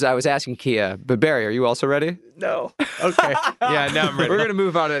 2. I was asking Kia, but Barry, are you also ready? No. Okay. Yeah. Now I'm ready. We're gonna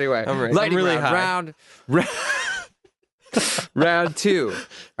move on anyway. I'm ready. Lightning I'm really round. high. Round 2.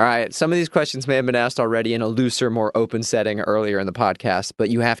 All right. Some of these questions may have been asked already in a looser, more open setting earlier in the podcast, but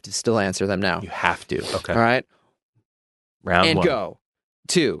you have to still answer them now. You have to. Okay. All right. Round And 1. go.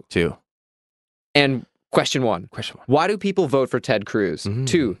 2. 2. And question 1. Question 1. Why do people vote for Ted Cruz? Mhm.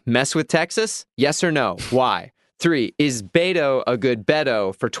 2. Mess with Texas? Yes or no? Why? 3. Is Beto a good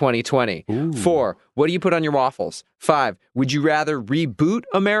Beto for 2020? 4. What do you put on your waffles? 5. Would you rather reboot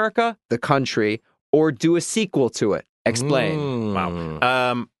America, the country, or do a sequel to it? Explain.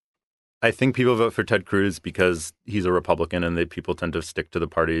 Wow. I think people vote for Ted Cruz because he's a Republican and people tend to stick to the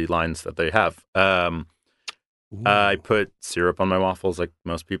party lines that they have. I put syrup on my waffles like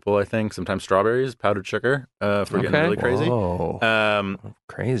most people, I think. Sometimes strawberries, powdered sugar, if we're getting Okay. really crazy. Whoa.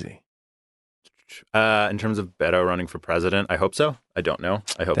 Crazy. In terms of Beto running for president, I hope so. I don't know.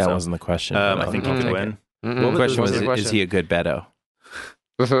 I hope That so. wasn't the question. I but think I'll he could take win. Mm-mm. The question What's was, the question? is he a good Beto?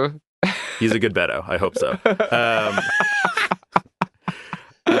 Mhm. He's a good Beto. I hope so.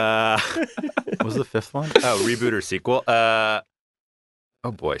 What was the fifth one? Oh, reboot or sequel? Oh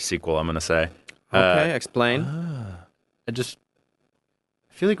boy, sequel. I'm gonna say. Okay, explain. I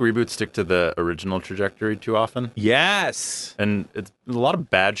feel like reboots stick to the original trajectory too often, Yes. and it's a lot of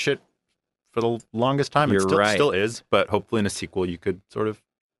bad shit for the longest time. You're It right. still is, but hopefully in a sequel you could sort of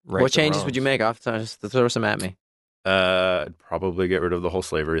What changes would you make off the top? Just throw some at me. probably get rid of the whole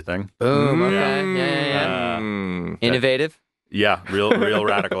slavery thing. Boom. Okay. Yeah. Mm. Innovative. Yeah, real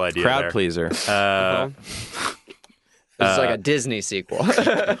radical idea. Crowd there. pleaser. This is like a Disney sequel.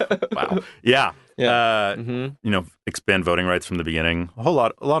 Wow. Yeah. Yeah. Expand voting rights from the beginning. A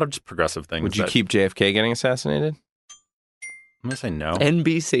lot of just progressive things. Would you keep JFK getting assassinated? I'm gonna say no.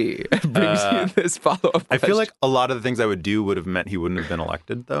 NBC brings you this follow-up. I feel like a lot of the things I would do would have meant he wouldn't have been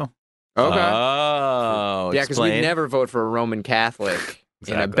elected, though. Okay. Oh, Yeah, because we explain. never vote for a Roman Catholic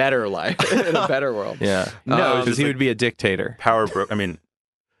in a Exactly. better life, in a better world. Yeah. No, it's because just he like- would be a dictator. Power broke. I mean,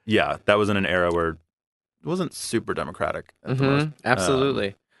 yeah, that was in an era where it wasn't super democratic. At the most.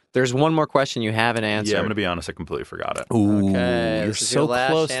 Absolutely. There's one more question you haven't answered. Yeah, I'm gonna be honest. I completely forgot it. Ooh, Okay, you're this is so your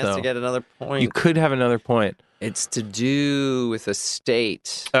last close, chance though. to get another point. You could have another point. It's to do with a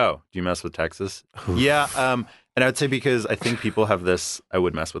state. Oh, do you mess with Texas? Yeah. And I would say because I think people have this. I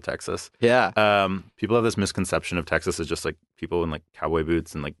would mess with Texas. Yeah. People have this misconception of Texas as just like people in like cowboy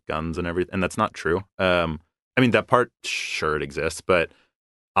boots and like guns and everything, and that's not true. I mean, that part, sure, it exists, but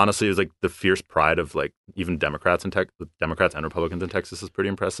honestly, it was like the fierce pride of like even Democrats and Democrats and Republicans in Texas is pretty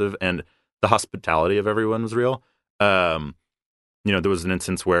impressive, and the hospitality of everyone was real. There was an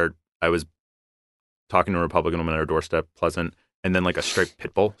instance where I was talking to a Republican woman at her doorstep, Pleasant, and then like a straight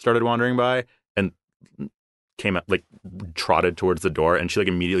pit bull started wandering by and came up, like trotted towards the door, and she like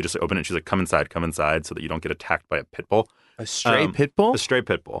immediately just opened it. And she's like, come inside so that you don't get attacked by a pit bull. A stray pit bull? A stray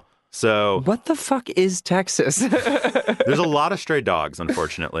pit bull. So What the fuck is Texas? there's a lot of stray dogs,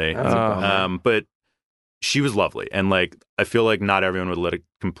 unfortunately. But she was lovely, and like I feel like not everyone would let a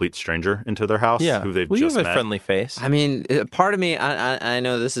complete stranger into their house. Yeah. Who they've Well, you just have a met. friendly face. I mean, part of me, I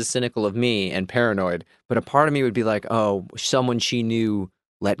know this is cynical of me and paranoid, but a part of me would be like, oh, someone she knew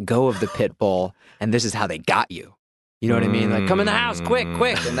let go of the pit bull, and this is how they got you. You know what I mean? Like, come in the house, quick.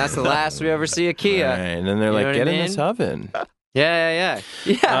 And that's the last we ever see of Kia. Right. And then they're You know like, what I get in mean? this oven. Yeah.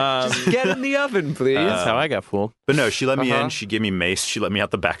 Just get in the oven, please. That's how I got fooled. But no, she let me in. She gave me mace. She let me out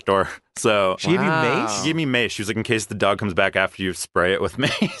the back door. So She gave you Wow. mace? She gave me mace. She was like, in case the dog comes back after you, spray it with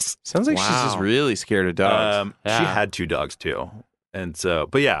mace. Sounds like she's just Wow. really scared of dogs. She had 2 dogs too, and so,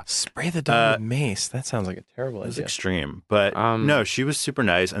 but yeah, Spray the dog with mace. That sounds like a terrible it was idea. extreme. But no, she was super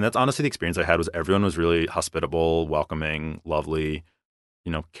nice, and that's honestly the experience I had. Was everyone was really hospitable, welcoming, lovely.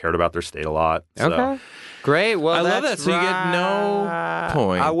 Cared about their state a lot. So. Okay. Great. Well, I love that's that. So you get no right.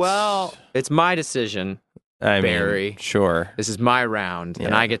 points. Well, it's my decision. I mean, Barry. sure. This is my round, and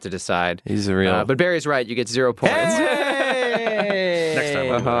Yeah. I get to decide. He's a real. But Barry's right. You get 0 points. Hey! Next time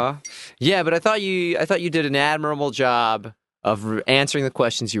we'll do Uh-huh. Yeah, but I thought you did an admirable job of answering the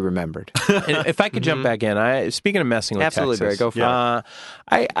questions you remembered. And if I could jump back in, speaking of messing with Absolutely, Texas, Barry, go for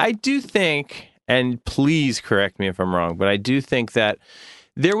it. I do think, and please correct me if I'm wrong, but I do think that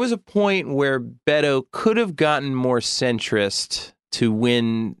there was a point where Beto could have gotten more centrist to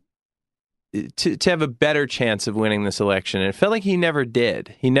win, to have a better chance of winning this election. And it felt like he never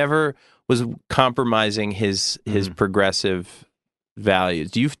did. He never was compromising his progressive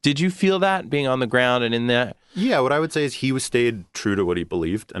values. Did you feel that being on the ground and in that? Yeah, what I would say is he stayed true to what he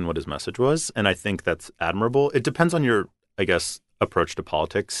believed and what his message was, and I think that's admirable. It depends on your, I guess, approach to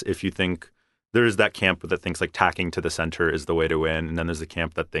politics. If you think there's that camp that thinks like tacking to the center is the way to win, and then there's the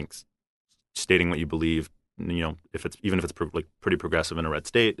camp that thinks stating what you believe, if it's pretty progressive in a red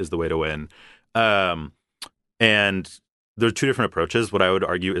state is the way to win. And there's 2 different approaches. What I would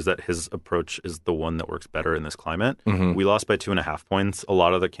argue is that his approach is the one that works better in this climate. Mm-hmm. We lost by 2.5 points. A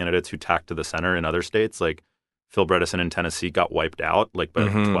lot of the candidates who tacked to the center in other states, like Phil Bredesen in Tennessee, got wiped out like by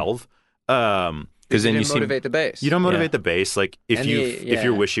 12. Because then you see motivate the base. You don't motivate the base. Like if And if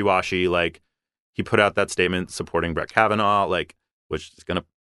you're wishy washy, like he put out that statement supporting Brett Kavanaugh, like which is gonna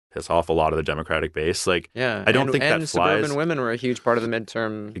piss off a lot of the Democratic base. Like I don't think that and flies. suburban women were a huge part of the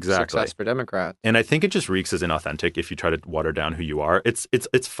midterm success for Democrats. And I think it just reeks as inauthentic if you try to water down who you are. It's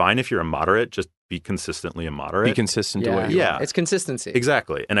fine if you're a moderate, just be consistently a moderate. be consistent to what you Yeah. are. It's consistency.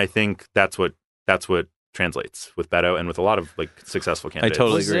 Exactly. And I think that's what translates with Beto and with a lot of like successful candidates.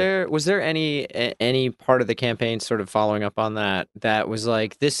 totally agree. Was there any part of the campaign sort of following up on that was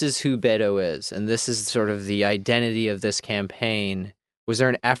like, this is who Beto is, and this is sort of the identity of this campaign? Was there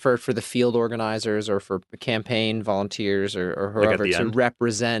an effort for the field organizers or for campaign volunteers or Like at whoever the to end?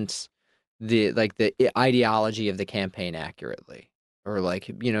 represent the ideology of the campaign accurately? or like,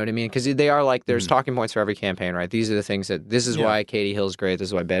 you know what I mean? Because they are like, there's talking points for every campaign, right? These are the things that, this is why Katie Hill's great, this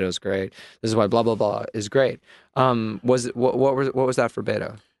is why Beto's great, this is why blah, blah, blah is great. What was that for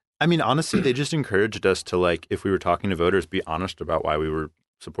Beto? I mean, honestly, they just encouraged us to, like, if we were talking to voters, be honest about why we were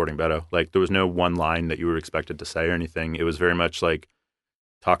supporting Beto. Like, there was no one line that you were expected to say or anything. It was very much like,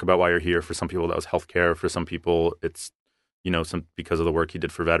 talk about why you're here. For some people, that was healthcare. For some people, it's, because of the work he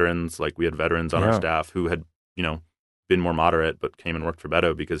did for veterans. Like, we had veterans on our staff who had, been more moderate, but came and worked for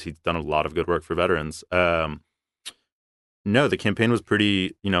Beto because he's done a lot of good work for veterans. No, the campaign was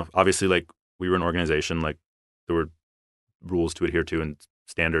pretty, obviously, like, we were an organization, like, there were rules to adhere to and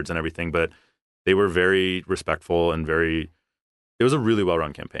standards and everything, but they were very respectful and it was a really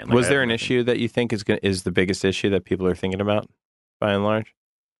well-run campaign. Like, was there an issue that you think is the biggest issue that people are thinking about, by and large?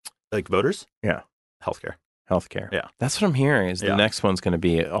 Like voters? Yeah. Healthcare. Yeah. That's what I'm hearing, is the next one's going to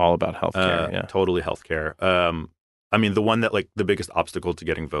be all about healthcare. Totally healthcare. I mean, the one that, like, the biggest obstacle to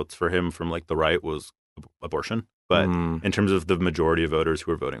getting votes for him from, like, the right was abortion. But in terms of the majority of voters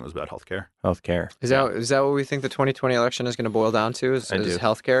who were voting, was about healthcare. Is that what we think the 2020 election is going to boil down to? Is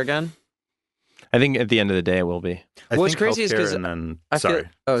healthcare again? I think at the end of the day, it will be. What's crazy is because the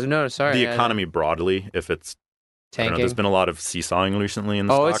economy broadly, if it's tanking. There's been a lot of seesawing recently in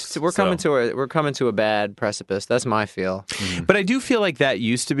the stocks. We're coming to a bad precipice. That's my feel. Mm-hmm. But I do feel like that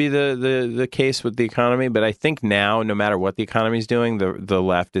used to be the case with the economy. But I think now, no matter what the economy is doing, the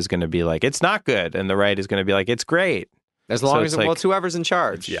left is going to be like, it's not good, and the right is going to be like, it's great. As long as it's whoever's in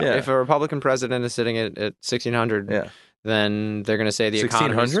charge. Yeah. If a Republican president is sitting at 1600, then they're going to say the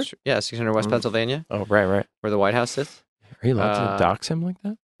economy. 1600? Yeah, 1600 West Pennsylvania. Oh, right. Where the White House sits. Are you allowed to dox him like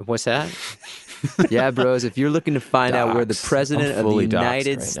that? What's that? Yeah, bros, if you're looking to find out where the president of the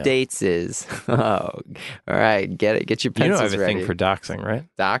United States is. Oh, all right, get it. Get your pencils ready. You know I have a thing for doxing, right?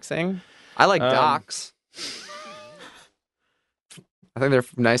 Doxing? I like docks. I think they're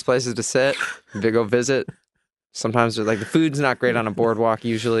nice places to sit, to go visit. Sometimes they're like, the food's not great on a boardwalk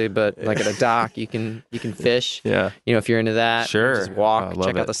usually, but like at a dock, you can fish. Yeah. If you're into that. Sure. Just walk,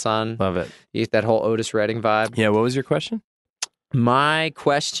 check out the sun. Love it. You get that whole Otis Redding vibe. Yeah, what was your question? My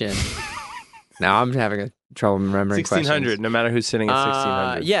question. Now I'm having trouble remembering 1600, questions. No matter who's sitting at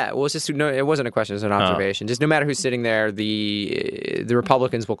 1600. Yeah, well, it wasn't a question, it was an observation. Just no matter who's sitting there, the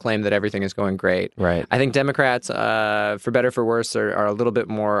Republicans will claim that everything is going great. Right. I think Democrats, for better or for worse, are a little bit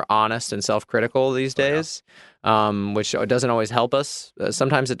more honest and self-critical these days, which doesn't always help us.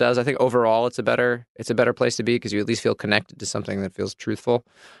 Sometimes it does. I think overall it's a better place to be because you at least feel connected to something that feels truthful.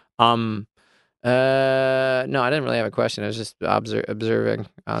 No, I didn't really have a question. I was just observing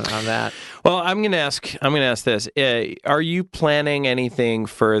on that. Well, I'm going to ask this. Are you planning anything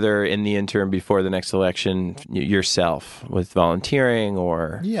further in the interim before the next election yourself with volunteering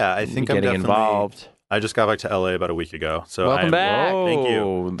or I think getting involved? I just got back to LA about a week ago. So welcome back. Thank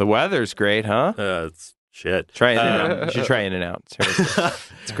you. The weather's great, huh? It's shit. Try it. You should try In and Out. Seriously.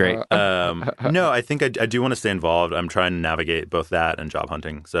 It's great. No, I think I do want to stay involved. I'm trying to navigate both that and job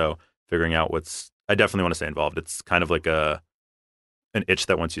hunting. So figuring out I definitely want to stay involved. It's kind of like an itch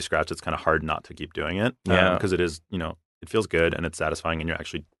that once you scratch, it's kind of hard not to keep doing it. Because it is, it feels good and it's satisfying and you're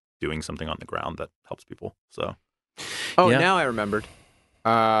actually doing something on the ground that helps people. So. Now I remembered.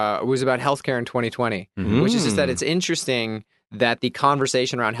 It was about healthcare in 2020, which is just that it's interesting that the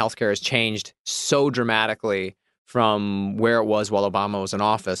conversation around healthcare has changed so dramatically from where it was while Obama was in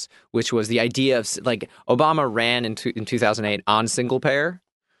office, which was the idea of, like, Obama ran in 2008 on single payer.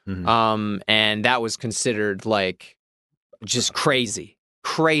 And that was considered like just crazy.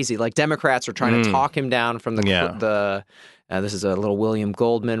 Like Democrats were trying to talk him down from the this is a little William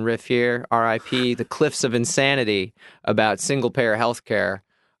Goldman riff here, R.I.P., the cliffs of insanity about single payer healthcare.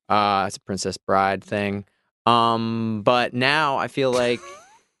 It's a Princess Bride thing. But now I feel like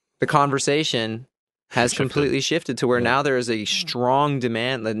the conversation has completely shifted to where now there is a strong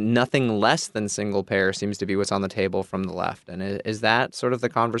demand that nothing less than single payer seems to be what's on the table from the left. And is that sort of the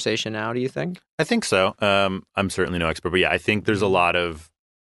conversation now, do you think? I think so. I'm certainly no expert, but I think there's a lot of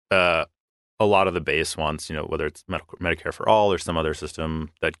the base wants, whether it's Medicare for all or some other system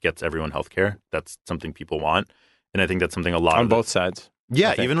that gets everyone health care. That's something people want. And I think that's something on both sides.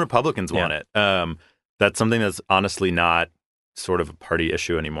 Yeah, even Republicans want it. That's something that's honestly not sort of a party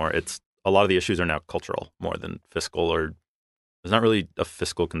issue anymore. A lot of the issues are now cultural more than fiscal, or there's not really a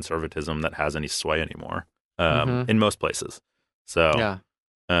fiscal conservatism that has any sway anymore in most places. So,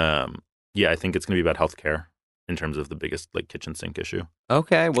 I think it's going to be about healthcare in terms of the biggest kitchen sink issue.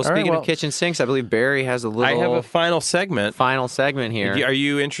 Okay. Well, speaking of kitchen sinks, I believe Barry has a little. I have a final segment here. Are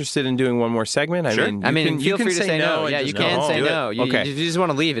you interested in doing one more segment? Sure. Feel free to say no. Yeah, you can say no. You just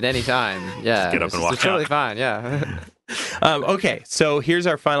want to leave at any time. Yeah, just get up and walk out. It's totally fine. Yeah. Okay, so here's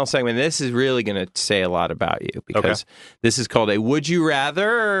our final segment. This is really going to say a lot about you because this is called a Would You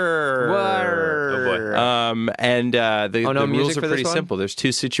Rather. Word. And the no music rules are for this pretty one? simple. There's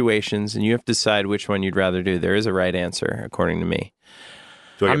two situations, and you have to decide which one you'd rather do. There is a right answer, according to me.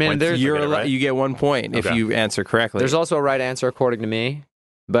 Do I I get mean, points there's- if I You're get it right? you get 1 point if Okay. you answer correctly. There's also a right answer according to me,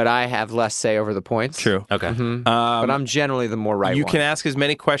 but I have less say over the points. True. Okay. Mhm. Um, But I'm generally the more right you one. can ask as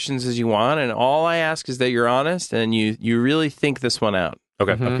many questions as you want, and all I ask is that you're honest and you really think this one out.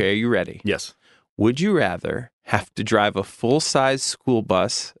 Okay. Mm-hmm. Okay, are you ready? Yes. Would you rather have to drive a full-size school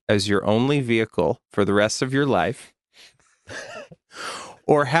bus as your only vehicle for the rest of your life,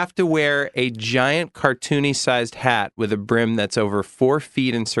 or have to wear a giant cartoony-sized hat with a brim that's over 4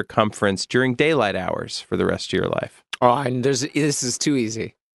 feet in circumference during daylight hours for the rest of your life? Oh, and this is too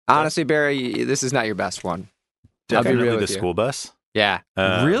easy. Honestly, Barry, this is not your best one. I'll be Definitely real the with you. school bus. Yeah,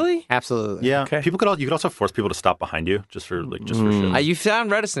 Really? absolutely. Yeah. Okay. You could also force people to stop behind you just for for Mm. shit. You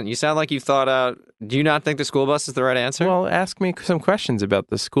sound reticent. You sound like you've thought out. Do you not think the school bus is the right answer? Well, ask me some questions about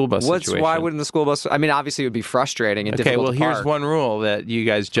the school bus situation. Why wouldn't the school bus? I mean, obviously, it would be frustrating and Okay, difficult well, to here's park. one rule that you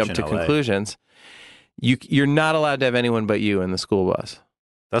guys jump to in LA. conclusions. You're not allowed to have anyone but you in the school bus.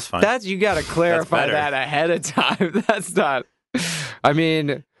 That's fine. That's you got to clarify better. that ahead of time. That's not. I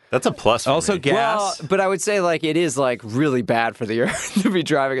mean, That's a plus. For Also, me. gas. well, but I would say like it is like really bad for the earth to be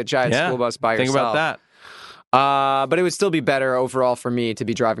driving a giant Yeah, school bus by Think yourself. about that. But it would still be better overall for me to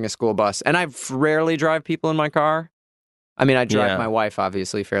be driving a school bus. And I rarely drive people in my car. I mean, I drive Yeah. my wife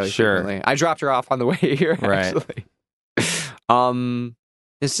obviously fairly Sure. frequently. I dropped her off on the way here. Right. Actually.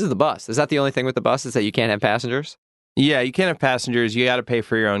 This is the bus. Is that the only thing with the bus? Is that you can't have passengers? Yeah, you can't have passengers. You got to pay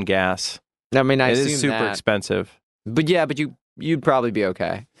for your own gas. I mean, I It assume is super that. expensive. But yeah, but you'd probably be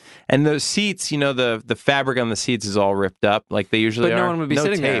okay. And those seats, the fabric on the seats is all ripped up like they usually But are. no one would be no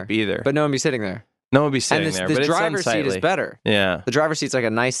sitting tape there. either. But no one would be sitting there. no one would be sitting And there. the But driver's it's seat is unsightly. better. Yeah, The driver's seat's like a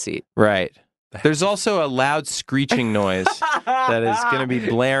nice seat. right. There's also a loud screeching noise that is going to be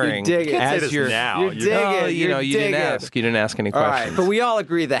blaring You dig it. as Say this you're. now. You're You're- digging. Oh, You're you didn't digging. ask. You didn't ask any All questions. right, but we all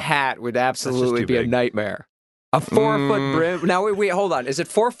agree the hat would absolutely too be a big. nightmare. A 4-foot brim. Now, wait, hold on. Is it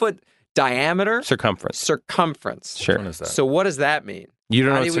 4-foot diameter? Circumference. Circumference. Sure. What is that? So what does that mean? You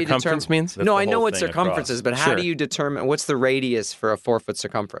don't How know do what we circumference determine- means? That's No, the I know whole what thing circumference across. is, but how Sure. do you determine what's the radius for a 4-foot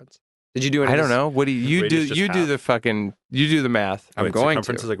circumference? Did you do it? I don't know. What do you do? Radius just You do half. the fucking. You do the math. I'm Wait, going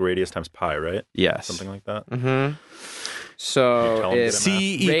circumference to. is like radius times pi, right? Yes. Something like that. Mm-hmm. You So tell 'em to if get a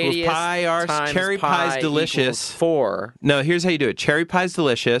C equals radius pi r. times Cherry pi pie's equals delicious. 4. No, here's how you do it. Cherry pie's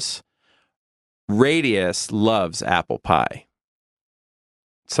delicious. Radius loves apple pie.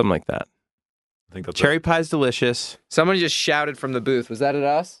 Something like that. I think that's Cherry pie's delicious. Somebody just shouted from the booth. Was that at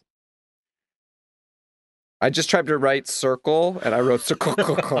us? I just tried to write circle, and I wrote circle.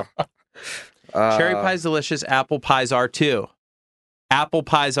 Cherry pie's delicious. Apple pies are too. Apple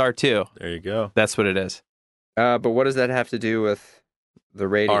pies are too. There you go. That's what it is. But what does that have to do with the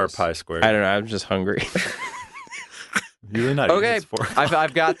radius? R pi squared. I don't know. I'm just hungry. You're really not. Okay, It's 4.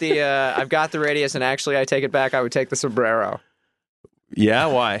 I've got the radius, and actually, I take it back. I would take the sombrero. Yeah.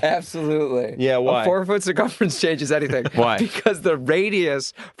 Why? Absolutely. Yeah, why? A 4-foot circumference changes anything. Why? Because the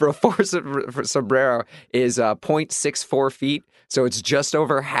radius for a for sombrero is 0.64 feet, so it's just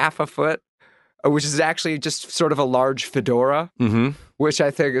over half a foot, which is actually just sort of a large fedora, Mm-hmm. which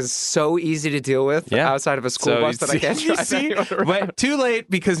I think is so easy to deal with Yeah. outside of a school bus that I can't you drive see, anyone around. but too late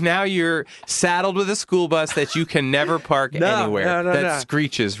because now you're saddled with a school bus that you can never park No, anywhere. no, that no.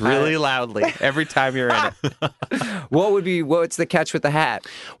 screeches really loudly every time you're in it. What's the catch with the hat?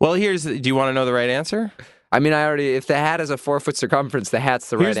 Well, do you want to know the right answer? I mean, if the hat is a 4-foot circumference, the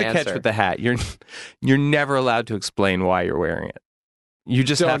hat's the Here's right the answer. catch with the hat. You're never allowed to explain why you're wearing it. You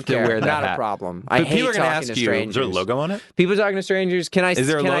just Don't have to care. wear that Not hat. a problem. But I hate people are gonna talking ask to you, is strangers. Is there a logo on it? People talking to strangers. Can I? Is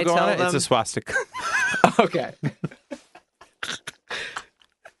there a can I logo tell on it? them? It's a swastika. Okay.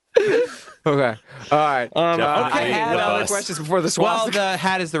 Okay. All right. I had what other bus? questions before the Well, swastika. the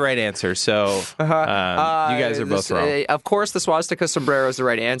hat is the right answer, so you guys are both wrong. Of course, the swastika sombrero is the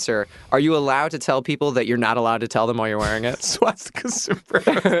right answer. Are you allowed to tell people that you're not allowed to tell them while you're wearing it? Swastika sombrero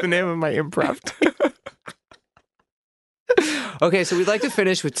is the name of my improv team. Okay, so we'd like to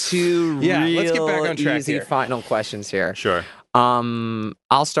finish with two Yeah, real let's get back on track easy here. final questions here. Sure.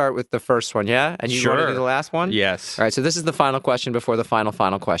 I'll start with the first one, yeah? And you want to Sure. do the last one? Yes. All right, so this is the final question before the final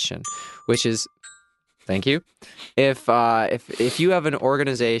question, which is, thank you. If you have an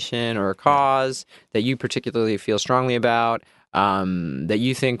organization or a cause that you particularly feel strongly about, that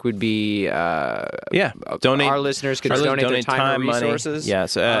you think would be donate. our listeners could donate their time or money. resources.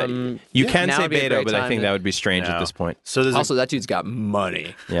 Yes, you can now say would be a Beto, great but I time think to- that would be strange at this point. So there's Also, that dude's got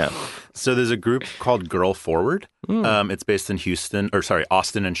money. Yeah. So there's a group called Girl Forward. It's based in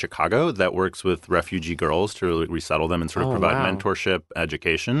Austin and Chicago that works with refugee girls to really resettle them and sort of provide wow. mentorship,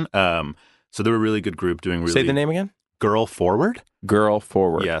 education. So they're a really good group doing really... Say the name again? Girl Forward. Girl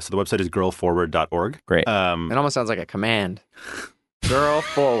Forward. Yeah, so the website is girlforward.org. Great. It almost sounds like a command. Girl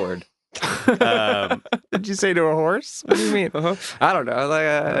forward. Did you say to a horse? What do you mean? I don't know.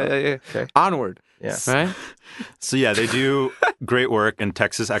 Like onward. Yeah. Right? So yeah, they do great work, and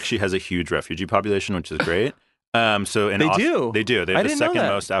Texas actually has a huge refugee population, which is great. So in They Austin, do? They do. They I have the didn't know second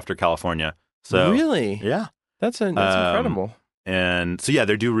that. most after California. So Really? yeah. That's incredible. And so yeah,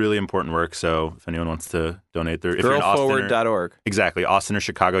 they do really important work. So if anyone wants to donate if you're in Austin Girlforward.org. Exactly. Austin or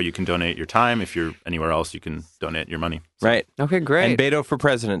Chicago, you can donate your time. If you're anywhere else, you can donate your money. Right. Okay, great. And Beto for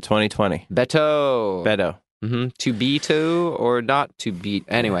president 2020. Beto. Beto. Mm-hmm. To be to or not to beat.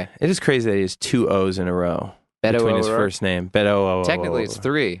 Anyway. It is crazy that he has 2 O's in a row Beto between his O'Rourke. first name. Beto. Technically, it's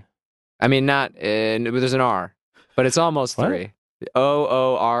 3. I mean, not, there's an R, but it's almost What? 3.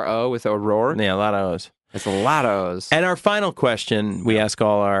 O-O-R-O with O'Rourke. Yeah, a lot of O's. It's a lot of O's. And our final question, we ask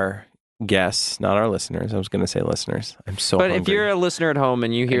all our guests, not our listeners. I was going to say listeners. I'm so But hungry. if you're a listener at home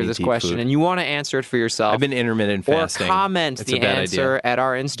and you hear need this to eat question food. and you want to answer it for yourself, I've been intermittent or fasting. comment It's the a bad answer idea. at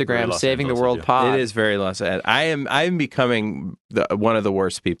our Very Instagram, Los Saving the Angeles World of you. Pod. It is very Los Angeles. I'm becoming one of the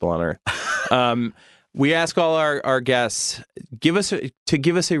worst people on earth. We ask all our guests give us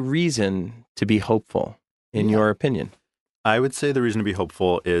a reason to be hopeful. In your opinion, I would say the reason to be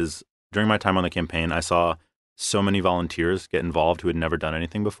hopeful is during my time on the campaign, I saw so many volunteers get involved who had never done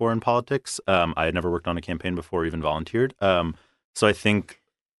anything before in politics. I had never worked on a campaign before, or even volunteered. So I think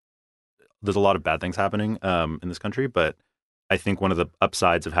there's a lot of bad things happening in this country, but I think one of the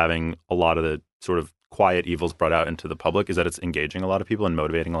upsides of having a lot of the sort of quiet evils brought out into the public is that it's engaging a lot of people and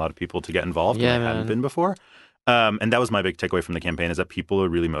motivating a lot of people to get involved Yeah, when they hadn't man. been before. And that was my big takeaway from the campaign is that people are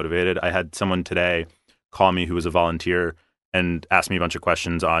really motivated. I had someone today call me who was a volunteer and ask me a bunch of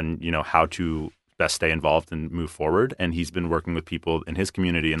questions on, how to best stay involved and move forward. And he's been working with people in his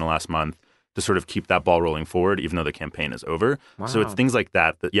community in the last month to sort of keep that ball rolling forward, even though the campaign is over. So it's things like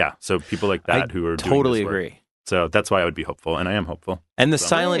that. So people like that who are totally doing this work. agree. So that's why I would be hopeful, and I am hopeful. And the So-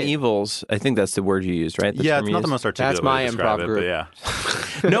 silent evils, I think that's the word you used, right? The Yeah, term it's you not the used? most articulate That's way my to describe improv it, group.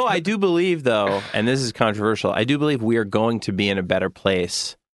 but yeah. No, I do believe, though, and this is controversial, I do believe we are going to be in a better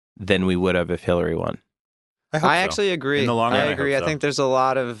place than we would have if Hillary won. I hope I so. actually agree. In the long run, I I agree. hope I so. think there's a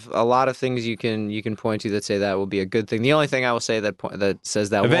lot of things you can point to that say that will be a good thing. The only thing I will say that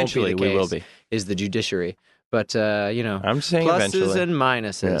says that Eventually, won't be the we will case be. is the judiciary. But I'm just saying pluses eventually. and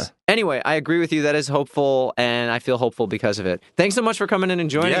minuses. Yeah. Anyway, I agree with you. That is hopeful, and I feel hopeful because of it. Thanks so much for coming in and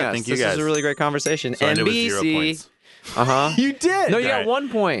joining Yeah, us. thank you This guys. is a really great conversation. So I ended with 0 NBC. points. You did. No, you got Right. 1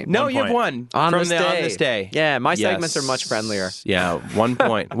 point. No, 1 you have point. one. On From this the day. On this day. Yeah, my Yes. segments are much friendlier. Yeah, 1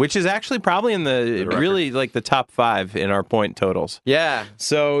 point, which is actually probably in the record. really like the top 5 in our point totals. Yeah.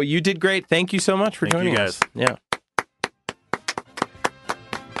 So you did great. Thank you so much for Thank you, joining guys. us. Yeah.